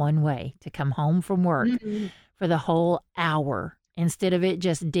hour one way to come home from work for the whole hour, instead of it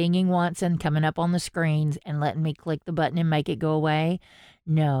just dinging once and coming up on the screens and letting me click the button and make it go away.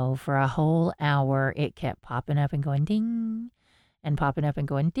 No, for a whole hour, it kept popping up and going ding, and popping up and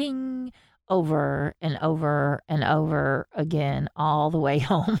going ding, over and over and over again all the way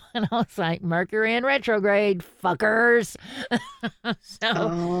home. And I was like, Mercury in retrograde, fuckers.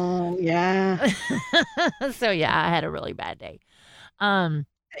 Oh, yeah. So yeah, I had a really bad day.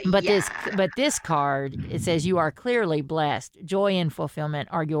 But this card, it says you are clearly blessed. Joy and fulfillment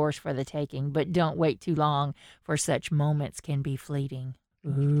are yours for the taking, but don't wait too long, for such moments can be fleeting.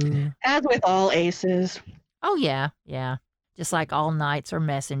 Ooh. As with all aces. Oh yeah. Just like all knights are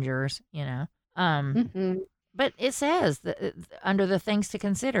messengers, you know. But it says under the things to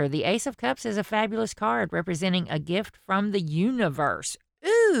consider, the Ace of Cups is a fabulous card representing a gift from the universe.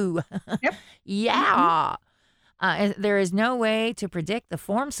 Ooh, yep. Yeah. There is no way to predict the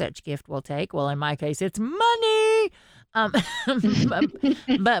form such gift will take. Well, in my case, it's money.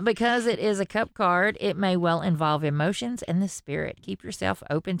 But because it is a cup card, it may well involve emotions and the spirit. Keep yourself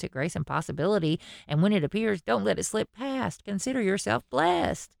open to grace and possibility, and when it appears, don't let it slip past. Consider yourself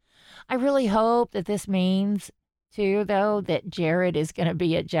blessed. I really hope that this means, too, though, that Jared is going to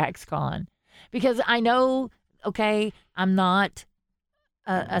be at JaxCon, because I know, okay, I'm not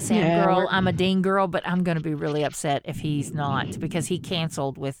a Sam girl, I'm a Dean girl, but I'm going to be really upset if he's not, because he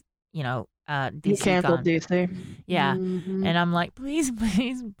canceled with, you know, DC. He canceled DC. Yeah. And I'm like, please.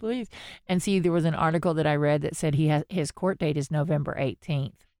 And see, there was an article that I read that said his court date is November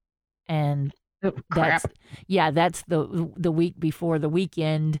 18th. And that's the week before the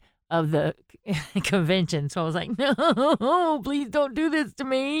weekend of the convention. So I was like, no, please don't do this to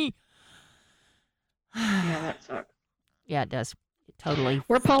me. Yeah, that sucks. Yeah, it does. Totally.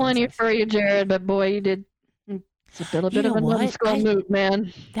 We're pulling you for you, Jared, but boy, you did. It's a little bit of a numbskull move,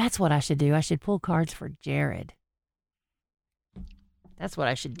 man. That's what I should do. I should pull cards for Jared. That's what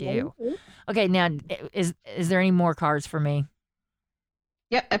I should do. Okay, now, is there any more cards for me?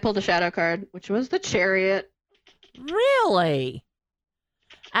 Yep, I pulled a shadow card, which was the Chariot. Really?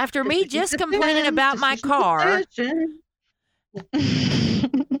 After me just complaining about my car.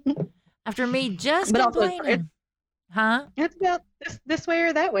 After me just complaining. Huh? It's about this way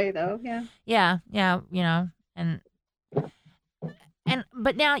or that way, though. Yeah. Yeah, you know,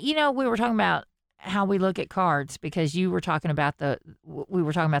 but now, you know, we were talking about how we look at cards because we were talking about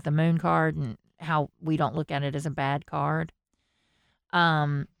the moon card and how we don't look at it as a bad card.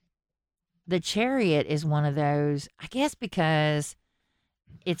 The Chariot is one of those, I guess, because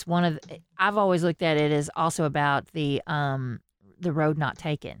it's I've always looked at it as also about the road not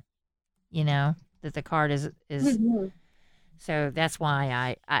taken, you know, that the card is Mm-hmm. So that's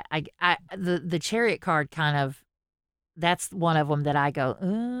why the Chariot card kind of, that's one of them that I go,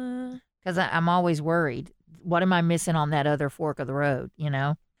 because I'm always worried. What am I missing on that other fork of the road, you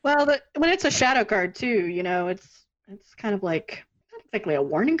know? Well, when it's a shadow card too, you know, it's kind of like, not exactly a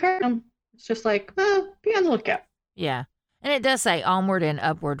warning card. It's just like, well, be on the lookout. Yeah. And it does say onward and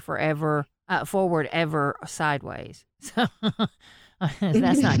upward forever, forward ever sideways. So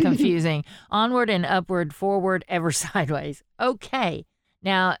that's not confusing. Onward and upward, forward ever sideways. Okay.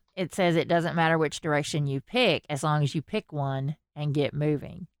 Now it says it doesn't matter which direction you pick as long as you pick one and get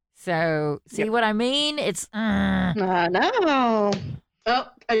moving. So see what I mean? It's no. Oh,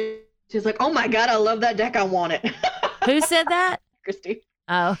 she's like, oh my God, I love that deck. I want it. Who said that? Kristi.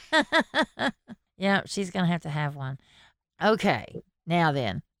 Oh, yeah, she's going to have one. Okay. Now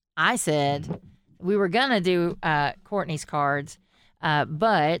then, I said we were going to do Courtney's cards,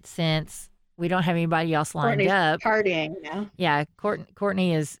 but since we don't have anybody else lined up. Partying now. Yeah,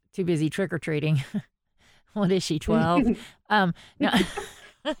 Courtney is too busy trick-or-treating. What is she, 12? No.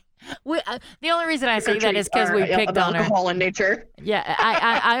 The only reason I say that is because we picked on her. Alcohol in nature. Yeah,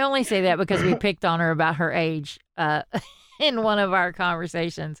 I only say that because we picked on her about her age in one of our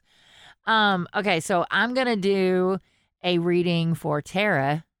conversations. Okay, so I'm going to do a reading for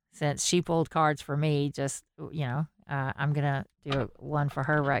Tara since she pulled cards for me. Just, you know, I'm going to do one for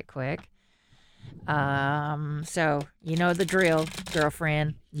her right quick. So you know the drill,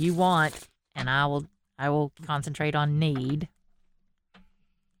 girlfriend. You want, and I will concentrate on need.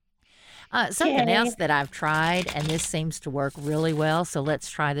 Something else that I've tried, and this seems to work really well, so let's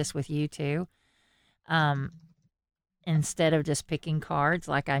try this with you too. Instead of just picking cards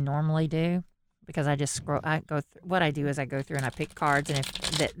like I normally do, because I just what I do is I go through and I pick cards, and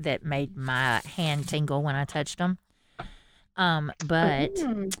if that made my hand tingle when I touched them. But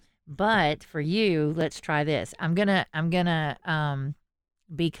for you, let's try this. I'm gonna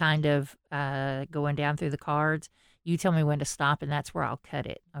be kind of going down through the cards. You tell me when to stop, and that's where I'll cut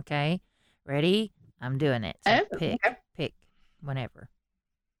it. Okay. Ready? I'm doing it. So pick whenever.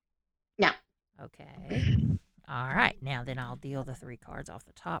 Yeah. Okay. All right. Now then I'll deal the 3 cards off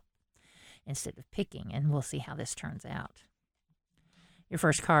the top instead of picking, and we'll see how this turns out. Your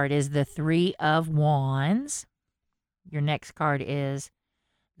first card is the 3 of Wands. Your next card is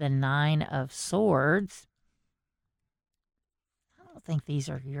the 9 of Swords. I don't think these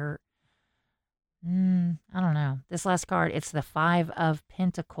are your... I don't know. This last card, it's the 5 of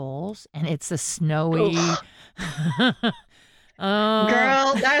Pentacles, and it's a snowy... Girl,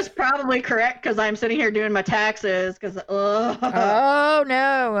 that is probably correct because I'm sitting here doing my taxes. Oh,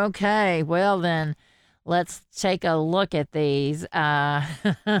 no. Okay. Well, then, let's take a look at these.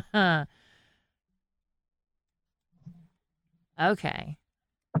 Okay.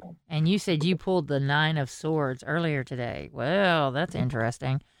 And you said you pulled the 9 of Swords earlier today. Well, that's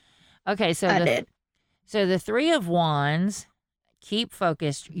interesting. Okay, so the 3 of Wands, keep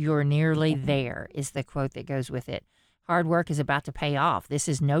focused, you're nearly there, is the quote that goes with it. Hard work is about to pay off. This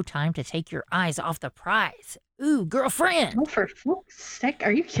is no time to take your eyes off the prize. Ooh, girlfriend. Oh, for fuck's sake,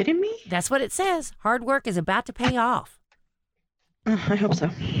 are you kidding me? That's what it says. Hard work is about to pay off. I hope so.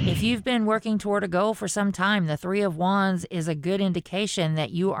 If you've been working toward a goal for some time, the 3 of Wands is a good indication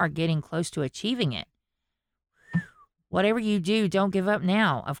that you are getting close to achieving it. Whatever you do, don't give up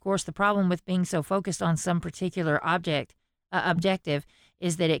now. Of course, the problem with being so focused on some particular objective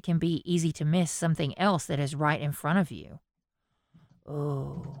is that it can be easy to miss something else that is right in front of you.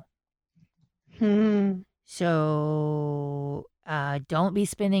 Oh. So, don't be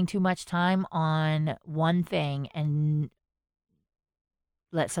spending too much time on one thing and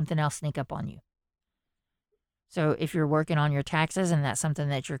let something else sneak up on you. So if you're working on your taxes and that's something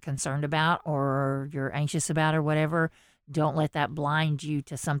that you're concerned about or you're anxious about or whatever, don't let that blind you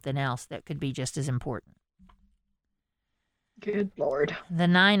to something else that could be just as important. Good Lord. The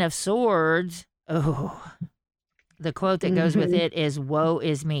 9 of Swords. Oh, the quote that goes with it is, "Woe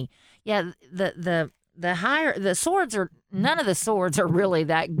is me." Yeah, the swords are, none of the swords are really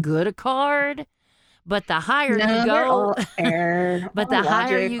that good a card. But the higher you go, but the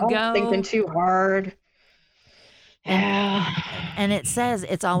higher you go, thinking too hard. Yeah. And it says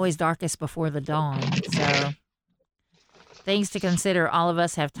it's always darkest before the dawn. So things to consider. All of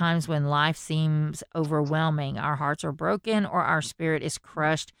us have times when life seems overwhelming. Our hearts are broken or our spirit is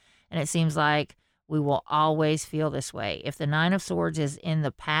crushed, and it seems like we will always feel this way. If the 9 of Swords is in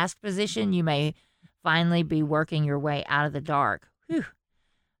the past position, you may finally be working your way out of the dark. Whew.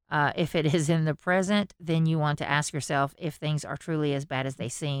 If it is in the present, then you want to ask yourself if things are truly as bad as they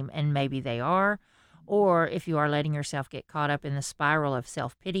seem, and maybe they are, or if you are letting yourself get caught up in the spiral of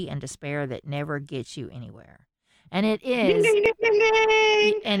self-pity and despair that never gets you anywhere. And it is. Ding, ding, ding,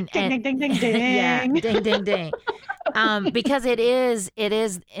 ding. And Ding, ding, ding, ding, yeah, ding. ding, ding, ding. Because it is,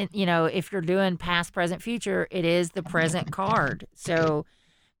 you know, if you're doing past, present, future, it is the present card. So,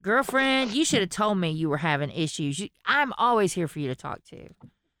 girlfriend, you should have told me you were having issues. I'm always here for you to talk to.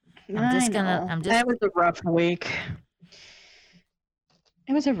 That was a rough week.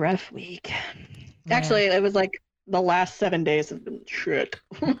 It was a rough week. Yeah. Actually, it was like the last 7 days have been shit.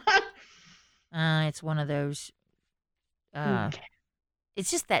 It's one of those.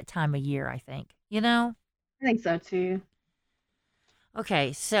 It's just that time of year, I think. You know? I think so too.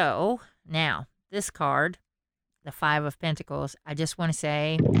 Okay, so now this card, the 5 of Pentacles, I just want to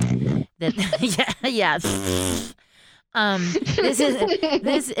say that yeah.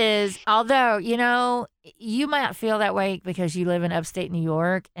 This is, although, you know, you might feel that way because you live in upstate New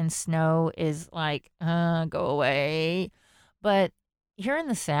York and snow is like, go away. But here in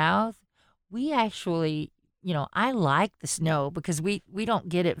the South, we actually, you know, I like the snow because we don't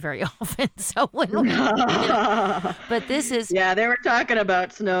get it very often. So when we, but this is, yeah, they were talking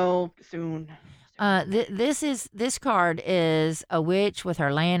about snow soon. This card is a witch with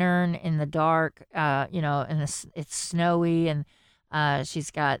her lantern in the dark, you know, and it's snowy, and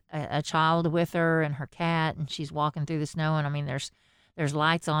she's got a child with her and her cat, and she's walking through the snow, and I mean, there's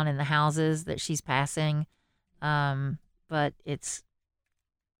lights on in the houses that she's passing, but it's,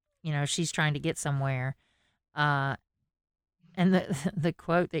 you know, she's trying to get somewhere, and the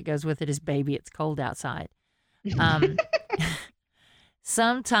quote that goes with it is, "Baby, it's cold outside."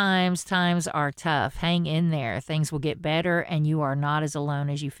 Sometimes times are tough. Hang in there. Things will get better, and you are not as alone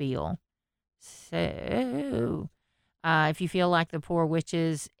as you feel. So, if you feel like the poor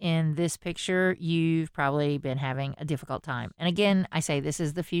witches in this picture, you've probably been having a difficult time. And again, I say this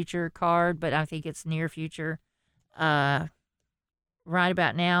is the future card, but I think it's near future. Right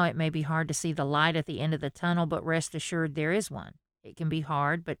about now, it may be hard to see the light at the end of the tunnel, but rest assured there is one. It can be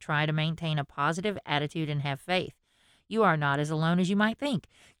hard, but try to maintain a positive attitude and have faith. You are not as alone as you might think.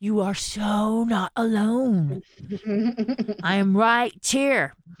 You are so not alone. I am right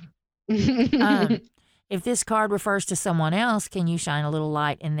here. If this card refers to someone else, can you shine a little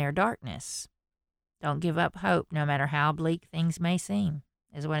light in their darkness? Don't give up hope, no matter how bleak things may seem,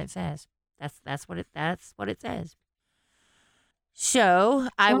 is what it says. That's what it says. So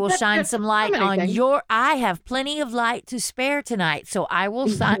I will shine some light on your. I have plenty of light to spare tonight, so I will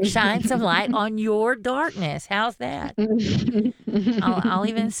shine some light on your darkness. How's that? I'll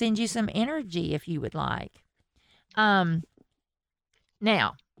even send you some energy if you would like. Now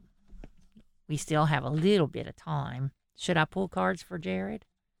we still have a little bit of time. Should I pull cards for Jared?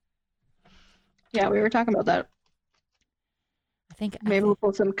 Yeah, we were talking about that. I think we'll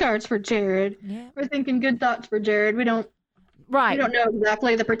pull some cards for Jared. Yeah, we're thinking good thoughts for Jared. We don't know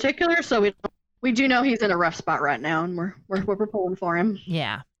exactly the particulars, so we do know he's in a rough spot right now, and we're pulling for him.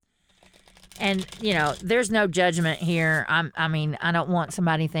 Yeah. And, you know, there's no judgment here. I mean, I don't want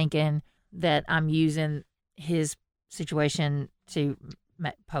somebody thinking that I'm using his situation to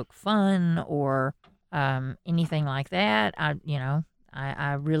poke fun or anything like that.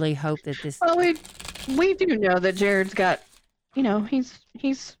 I really hope that this. Well, we do know that Jared's got, you know, he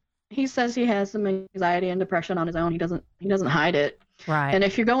says he has some anxiety and depression on his own. He doesn't hide it. Right. And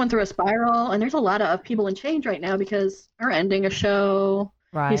if you're going through a spiral, and there's a lot of people in change right now because they're ending a show.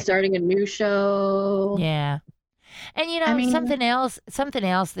 Right. He's starting a new show. Yeah. And, you know, something else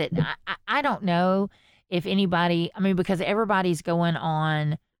that I don't know if anybody, because everybody's going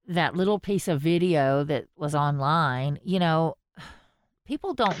on that little piece of video that was online, you know,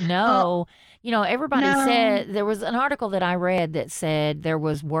 people don't know. Everybody said, there was an article that I read that said there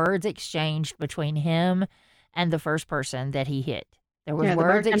was words exchanged between him and the first person that he hit. There was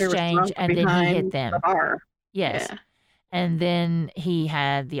words exchanged, and then he hit them. Yes. Yeah. And then he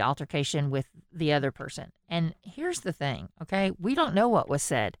had the altercation with the other person. And here's the thing, okay? We don't know what was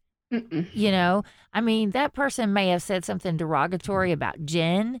said. That person may have said something derogatory about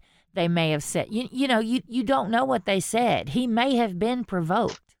Jen. They may have said, you don't know what they said. He may have been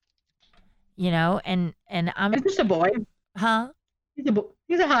provoked, and I'm. He's just a boy. Huh? He's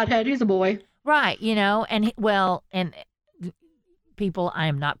a hothead. He's a boy. Right. And people, I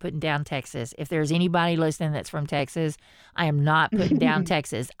am not putting down Texas. If there's anybody listening that's from Texas, I am not putting down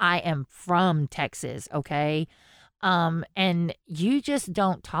Texas. I am from Texas. Okay. And you just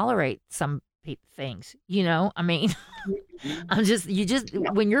don't tolerate some things, when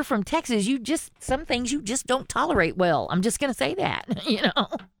you're from Texas, some things you just don't tolerate well. I'm just going to say that,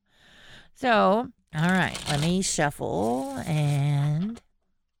 So, all right, let me shuffle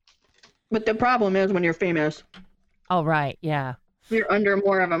But the problem is when you're famous. Oh, right. Yeah. You're under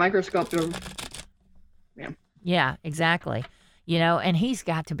more of a microscope. Yeah, exactly. And he's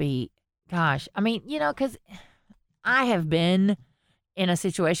got to be, gosh, because I have been in a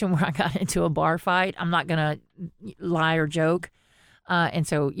situation where I got into a bar fight. I'm not going to lie or joke. And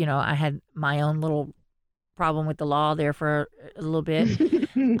so, I had my own little problem with the law there for a little bit.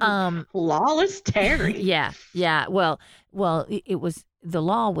 Lawless Terri. Yeah. Yeah. Well, the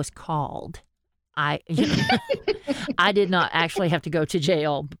law was called. I did not actually have to go to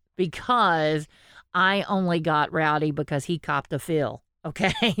jail because I only got rowdy because he copped a feel.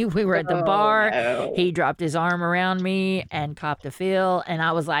 Okay, we were at the bar. No. He dropped his arm around me and copped a feel, and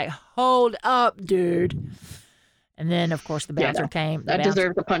I was like, "Hold up, dude!" And then, of course, the bouncer came. That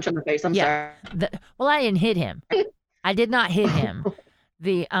deserves a punch in the face. I'm sorry. Well, I didn't hit him. I did not hit him.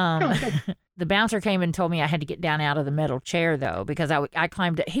 The bouncer came and told me I had to get down out of the metal chair though, because I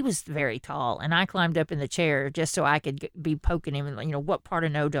climbed up. He was very tall, and I climbed up in the chair just so I could be poking him. And what part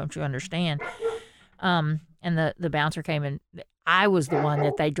of no don't you understand? And the bouncer came and. I was the one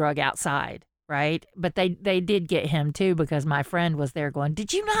that they drug outside, right? But they did get him too because my friend was there going,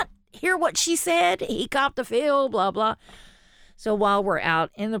 "Did you not hear what she said? He copped the feel, blah, blah." So while we're out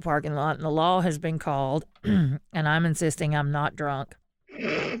in the parking lot and the law has been called and I'm insisting I'm not drunk,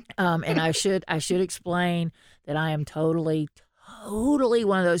 and I should explain that I am totally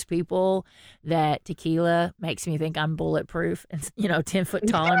one of those people that tequila makes me think I'm bulletproof and 10 foot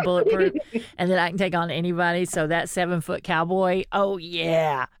tall and bulletproof and that I can take on anybody. So that 7-foot cowboy, oh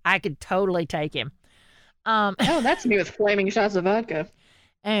yeah, I could totally take him. That's me with flaming shots of vodka.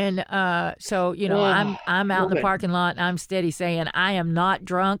 And so I'm out in the parking lot and I'm steady saying I am not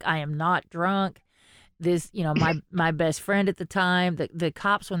drunk. This, my best friend at the time, the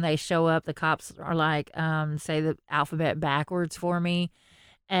cops, when they show up, the cops are like, say the alphabet backwards for me.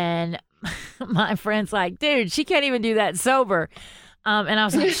 And my friend's like, "Dude, she can't even do that sober." And I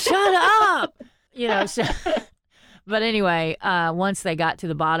was like, "Shut up." But anyway, once they got to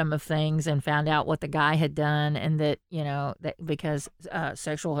the bottom of things and found out what the guy had done and that, that because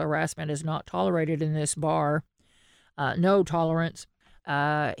sexual harassment is not tolerated in this bar, no tolerance.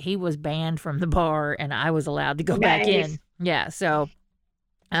 He was banned from the bar and I was allowed to go back in. Yeah. So,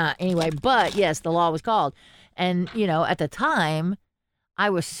 anyway, but yes, the law was called. And, at the time I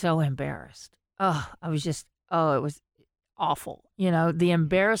was so embarrassed. It was awful. The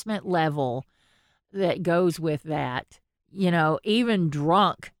embarrassment level that goes with that, even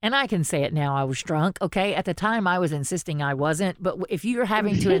drunk. And I can say it now, I was drunk. Okay. At the time I was insisting I wasn't, but if you're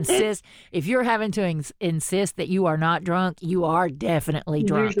having to insist, that you are not drunk, you are definitely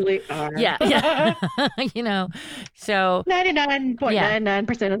drunk. Usually are. Yeah. So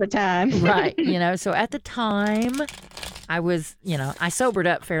 99.99% of the time. Right. So at the time I was, I sobered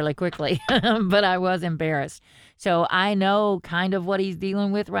up fairly quickly, but I was embarrassed. So I know kind of what he's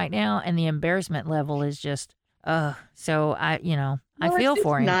dealing with right now. And the embarrassment level is just, so I feel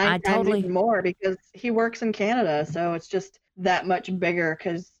for him. I totally more because he works in Canada, so it's just that much bigger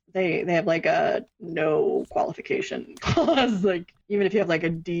because they have like a no qualification clause. Like even if you have like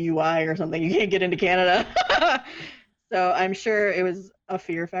a DUI or something, you can't get into Canada. So I'm sure it was a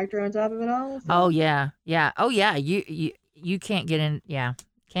fear factor on top of it all. So. Oh yeah. You can't get in. Yeah,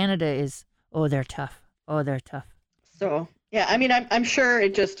 Canada is. They're tough. So yeah, I mean, I'm sure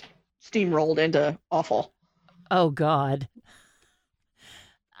it just steamrolled into awful. Oh God.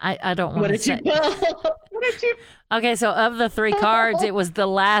 I don't want to say. What did you? Okay, so of the 3 cards, it was the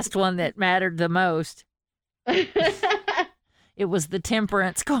last one that mattered the most. It was the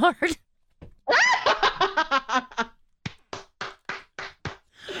temperance card.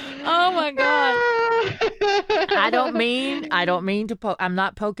 Oh my God. I don't mean to poke. I'm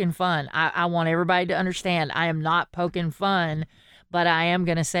not poking fun. I want everybody to understand I am not poking fun, but I am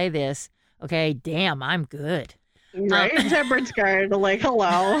going to say this. Okay. Damn, I'm good. Right? Temperance card. Like,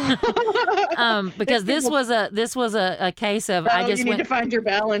 hello. Because this was a case of, you need to find your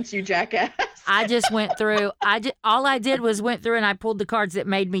balance, you jackass. I just went through, all I did was went through and I pulled the cards that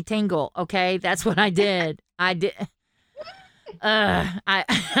made me tingle. Okay. That's what I did. I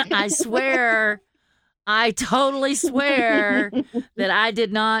swear, I totally swear that I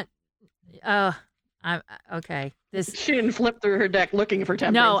did not. Okay. She didn't flip through her deck looking for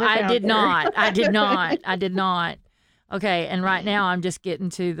temperance. No, I did not. I did not. Okay, and right now I'm just getting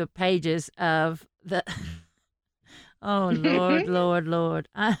to the pages of the. Oh Lord, Lord, Lord.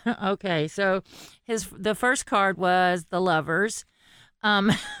 Okay, so the first card was the Lovers. All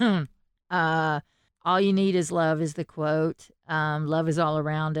you need is love is the quote. Love is all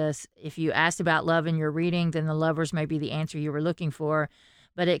around us. If you asked about love in your reading, then the Lovers may be the answer you were looking for.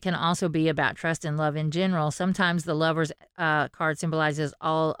 But it can also be about trust and love in general. Sometimes the Lovers card symbolizes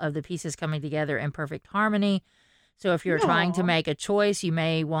all of the pieces coming together in perfect harmony. So if you're trying to make a choice, you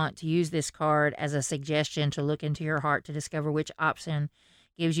may want to use this card as a suggestion to look into your heart to discover which option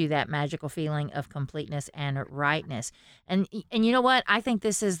gives you that magical feeling of completeness and rightness. And you know what? I think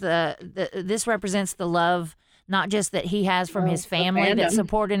this is this represents the love, not just that he has from his family that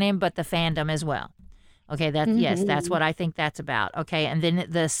supported him, but the fandom as well. Okay, yes, that's what I think that's about. Okay, and then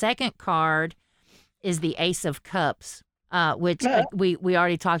the second card is the Ace of Cups, which we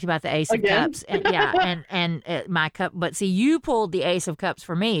already talked about the Ace of Cups. And, and my cup. But see, you pulled the Ace of Cups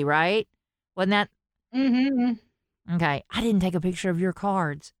for me, right? Wasn't that? Mm-hmm. Okay, I didn't take a picture of your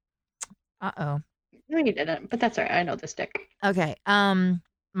cards. Uh-oh. No, you didn't, but that's all right. I know this deck. Okay,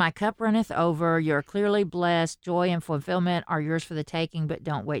 my cup runneth over. You're clearly blessed. Joy and fulfillment are yours for the taking, but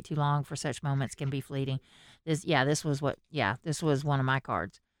don't wait too long, for such moments can be fleeting. This was one of my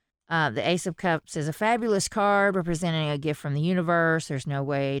cards. The Ace of Cups is a fabulous card representing a gift from the universe. There's no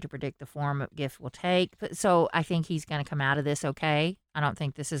way to predict the form a gift will take. So I think he's going to come out of this okay. I don't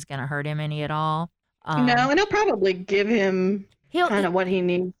think this is going to hurt him any at all. No, and he'll probably give him kind of what he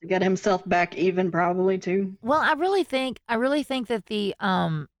needs to get himself back even, probably too. Well, I really think that the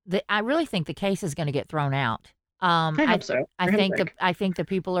case is going to get thrown out. I hope so. I think the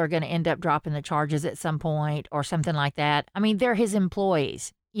people are going to end up dropping the charges at some point or something like that. I mean, they're his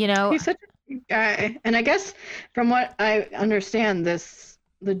employees, you know. He's such a good guy, and I guess from what I understand,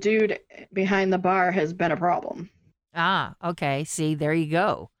 the dude behind the bar has been a problem. Ah, okay. See, there you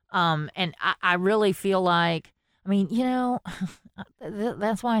go. And I really feel like, I mean, you know,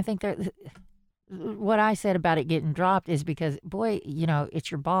 that's why I think what I said about it getting dropped is because, boy, you know,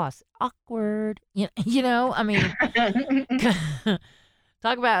 it's your boss. Awkward. You know, I mean,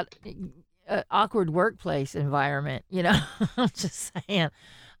 talk about awkward workplace environment, you know. I'm just saying.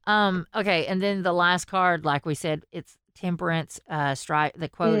 Okay, and then the last card, like we said, it's temperance. The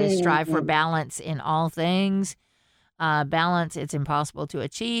quote is strive for balance in all things. Balance, it's impossible to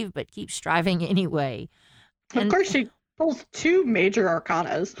achieve, but keep striving anyway. Of course, she pulls two major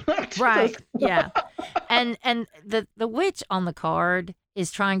arcanas. Right, yeah. And the witch on the card is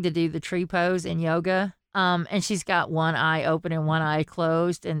trying to do the tree pose in yoga. And she's got one eye open and one eye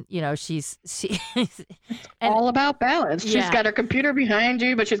closed, and you know she's all about balance. She's got her computer behind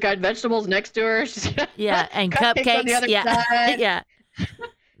you, but she's got vegetables next to her. She's got and cupcakes on the other side. Yeah.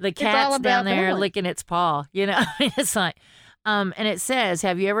 The cat's down there licking its paw, you know. It's like, and it says,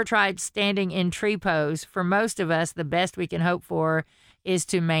 have you ever tried standing in tree pose? For most of us, the best we can hope for is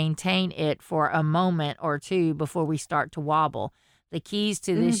to maintain it for a moment or two before we start to wobble. The keys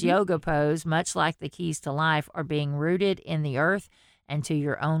to this yoga pose, much like the keys to life, are being rooted in the earth and to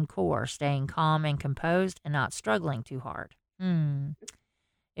your own core, staying calm and composed and not struggling too hard.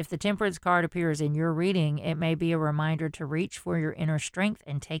 If the temperance card appears in your reading, it may be a reminder to reach for your inner strength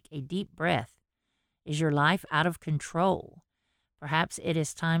and take a deep breath. Is your life out of control? Perhaps it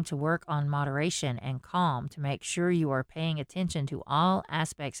is time to work on moderation and calm to make sure you are paying attention to all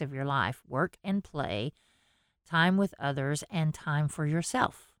aspects of your life, work and play, time with others, and time for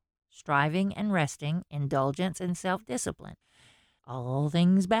yourself. Striving and resting, indulgence and self-discipline. All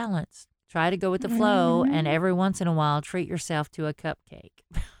things balanced. Try to go with the flow, and every once in a while, treat yourself to a cupcake.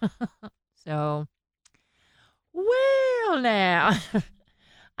 So, well, now,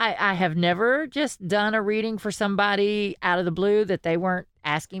 I have never just done a reading for somebody out of the blue that they weren't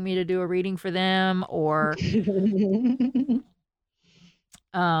asking me to do a reading for them, or,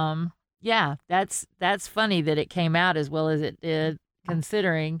 yeah, that's funny that it came out as well as it did,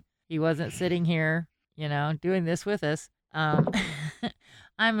 considering he wasn't sitting here, you know, doing this with us.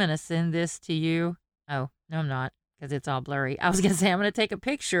 I'm going to send this to you. Oh, no, I'm not, because it's all blurry. I was going to say I'm going to take a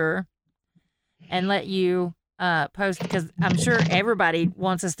picture and let you post, because I'm sure everybody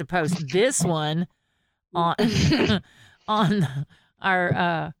wants us to post this one on on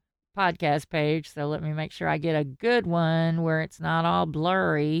our podcast page. So let me make sure I get a good one where it's not all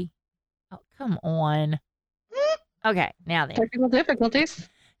blurry. Oh, come on. Okay, now then. Technical difficulties.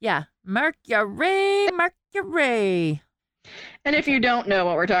 Yeah, Mercury. And if you don't know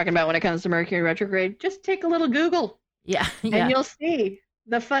what we're talking about when it comes to Mercury retrograde, just take a little Google. Yeah. And you'll see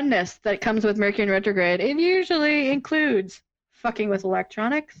the funness that comes with Mercury retrograde. It usually includes fucking with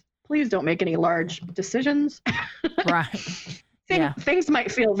electronics. Please don't make any large decisions. Right. Things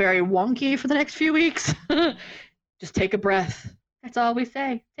might feel very wonky for the next few weeks. Just take a breath. That's all we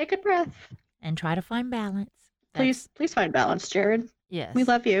say. Take a breath. And try to find balance. Please find balance, Jared. Yes. We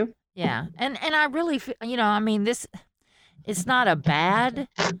love you. Yeah. And I really, it's not a bad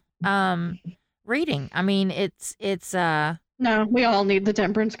reading. I mean, it's no, we all need the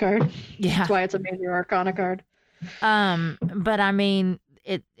temperance card. Yeah. That's why it's a major arcana card. But I mean,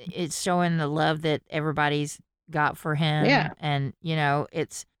 it's showing the love that everybody's got for him. Yeah. And,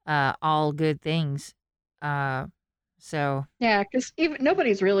 it's all good things. So. Yeah, because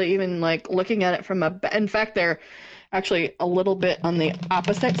nobody's really even like looking at it from in fact, they're actually a little bit on the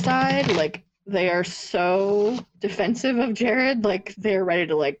opposite side. Like, they are so defensive of Jared. Like, they're ready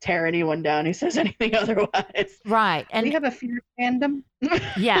to like tear anyone down who says anything otherwise. Right. And we have a fear fandom.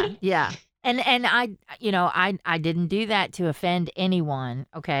 Yeah. And I didn't do that to offend anyone.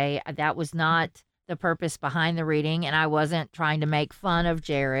 Okay. That was not the purpose behind the reading. And I wasn't trying to make fun of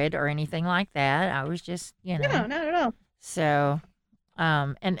Jared or anything like that. I was just, No, not at all. So,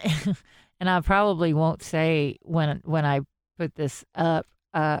 and I probably won't say when I put this up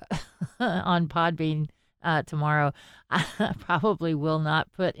on Podbean tomorrow, I probably will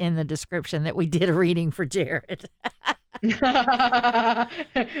not put in the description that we did a reading for Jared. We're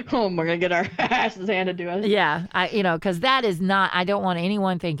gonna get our asses handed to us. Yeah, because that is not. I don't want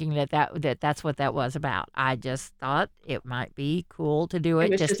anyone thinking that's what that was about. I just thought it might be cool to do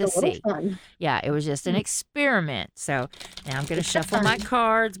it just to see. Fun. Yeah, it was just an experiment. So now I'm gonna shuffle my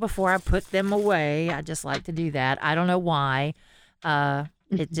cards before I put them away. I just like to do that. I don't know why.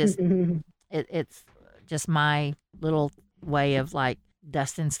 It just it's just my little way of like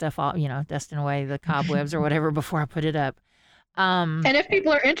dusting stuff off, dusting away the cobwebs or whatever before I put it up. And if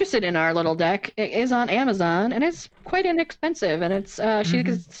people are interested in our little deck, it is on Amazon and it's quite inexpensive. And it's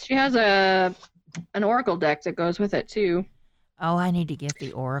she has an Oracle deck that goes with it too. Oh, I need to get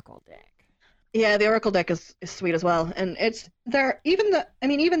the Oracle deck. Yeah, the Oracle deck is sweet as well. And even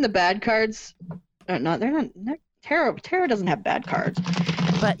the bad cards they're not Tarot doesn't have bad cards.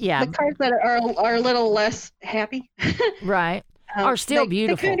 But yeah, the cards that are a little less happy. Right. Are still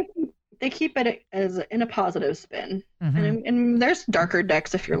beautiful. They keep it as in a positive spin. Mm-hmm. And there's darker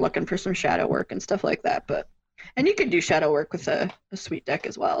decks if you're looking for some shadow work and stuff like that. And you can do shadow work with a sweet deck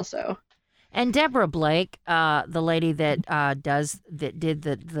as well. So. And Deborah Blake, the lady that did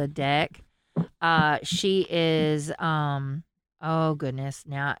the deck, she is oh goodness,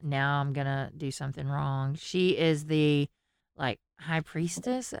 now I'm gonna do something wrong. She is the like high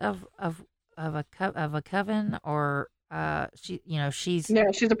priestess of a coven, or she's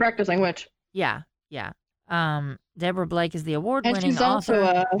a practicing witch. Yeah. Deborah Blake is the award-winning she's author. Also,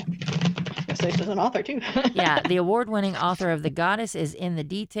 I was gonna say she's an author too. Yeah, the award-winning author of The Goddess is in the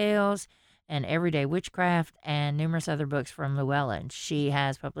Details and Everyday Witchcraft and numerous other books from Llewellyn. She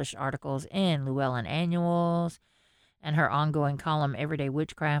has published articles in Llewellyn Annuals, and her ongoing column Everyday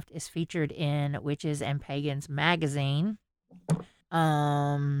Witchcraft is featured in Witches and Pagans magazine.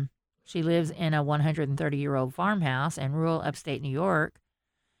 She lives in a 130-year-old farmhouse in rural upstate New York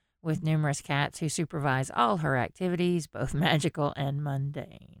with numerous cats who supervise all her activities, both magical and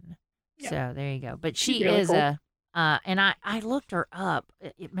mundane. Yeah. So there you go. But she is cool. And I looked her up.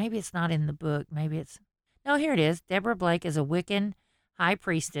 Maybe it's not in the book. Maybe it's, no, here it is. Deborah Blake is a Wiccan high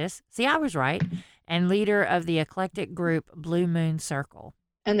priestess. See, I was right. And leader of the eclectic group Blue Moon Circle.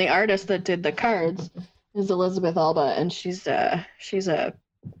 And the artist that did the cards is Elizabeth Alba, and she's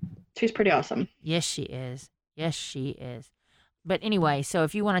pretty awesome. Yes, she is. But anyway, so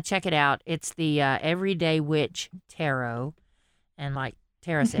if you want to check it out, it's the Everyday Witch Tarot. And like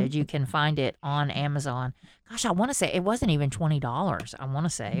Tara said, you can find it on Amazon. Gosh, I want to say it wasn't even $20, I want to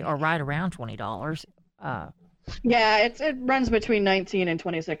say, or right around $20. Yeah, it runs between $19 and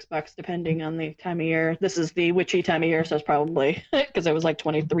 $26 depending on the time of year. This is the witchy time of year, so it's probably because it was like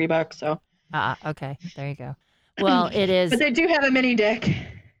 $23. So. Okay, there you go. Well, it is. But they do have a mini deck.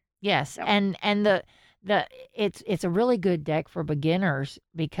 Yes, so. and it's a really good deck for beginners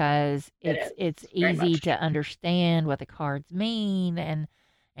because it's easy to understand what the cards mean and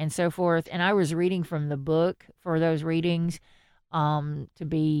so forth. And I was reading from the book for those readings to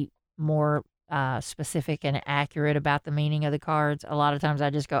be more specific and accurate about the meaning of the cards. A lot of times I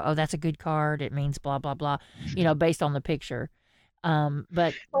just go, oh, that's a good card. It means blah, blah, blah, based on the picture.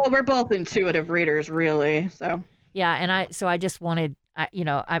 But we're both intuitive readers, really. So yeah. And I just wanted,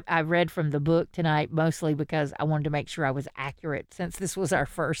 I read from the book tonight mostly because I wanted to make sure I was accurate since this was our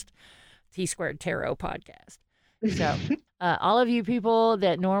first T-Squared Tarot podcast. So all of you people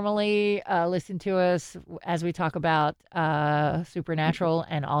that normally listen to us as we talk about supernatural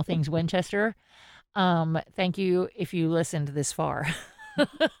and all things Winchester, thank you if you listened this far.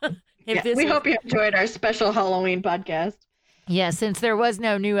 We hope you enjoyed our special Halloween podcast. Yeah, since there was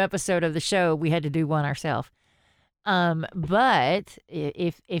no new episode of the show, we had to do one ourselves. But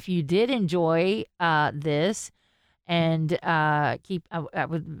if you did enjoy this, and I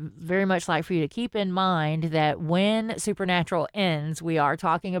would very much like for you to keep in mind that when Supernatural ends, we are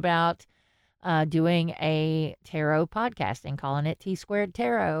talking about doing a tarot podcast and calling it T-Squared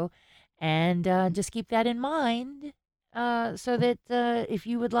Tarot, and just keep that in mind so that if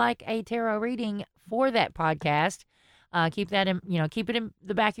you would like a tarot reading for that podcast, keep it in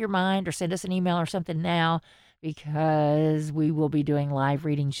the back of your mind, or send us an email or something now, because we will be doing live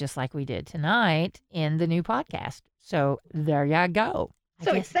readings just like we did tonight in the new podcast. So there you go.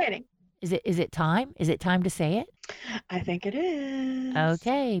 So exciting. Is it time? Is it time to say it? I think it is.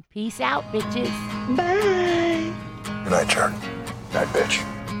 Okay. Peace out, bitches. Bye. Good night, Jared. Night, bitch.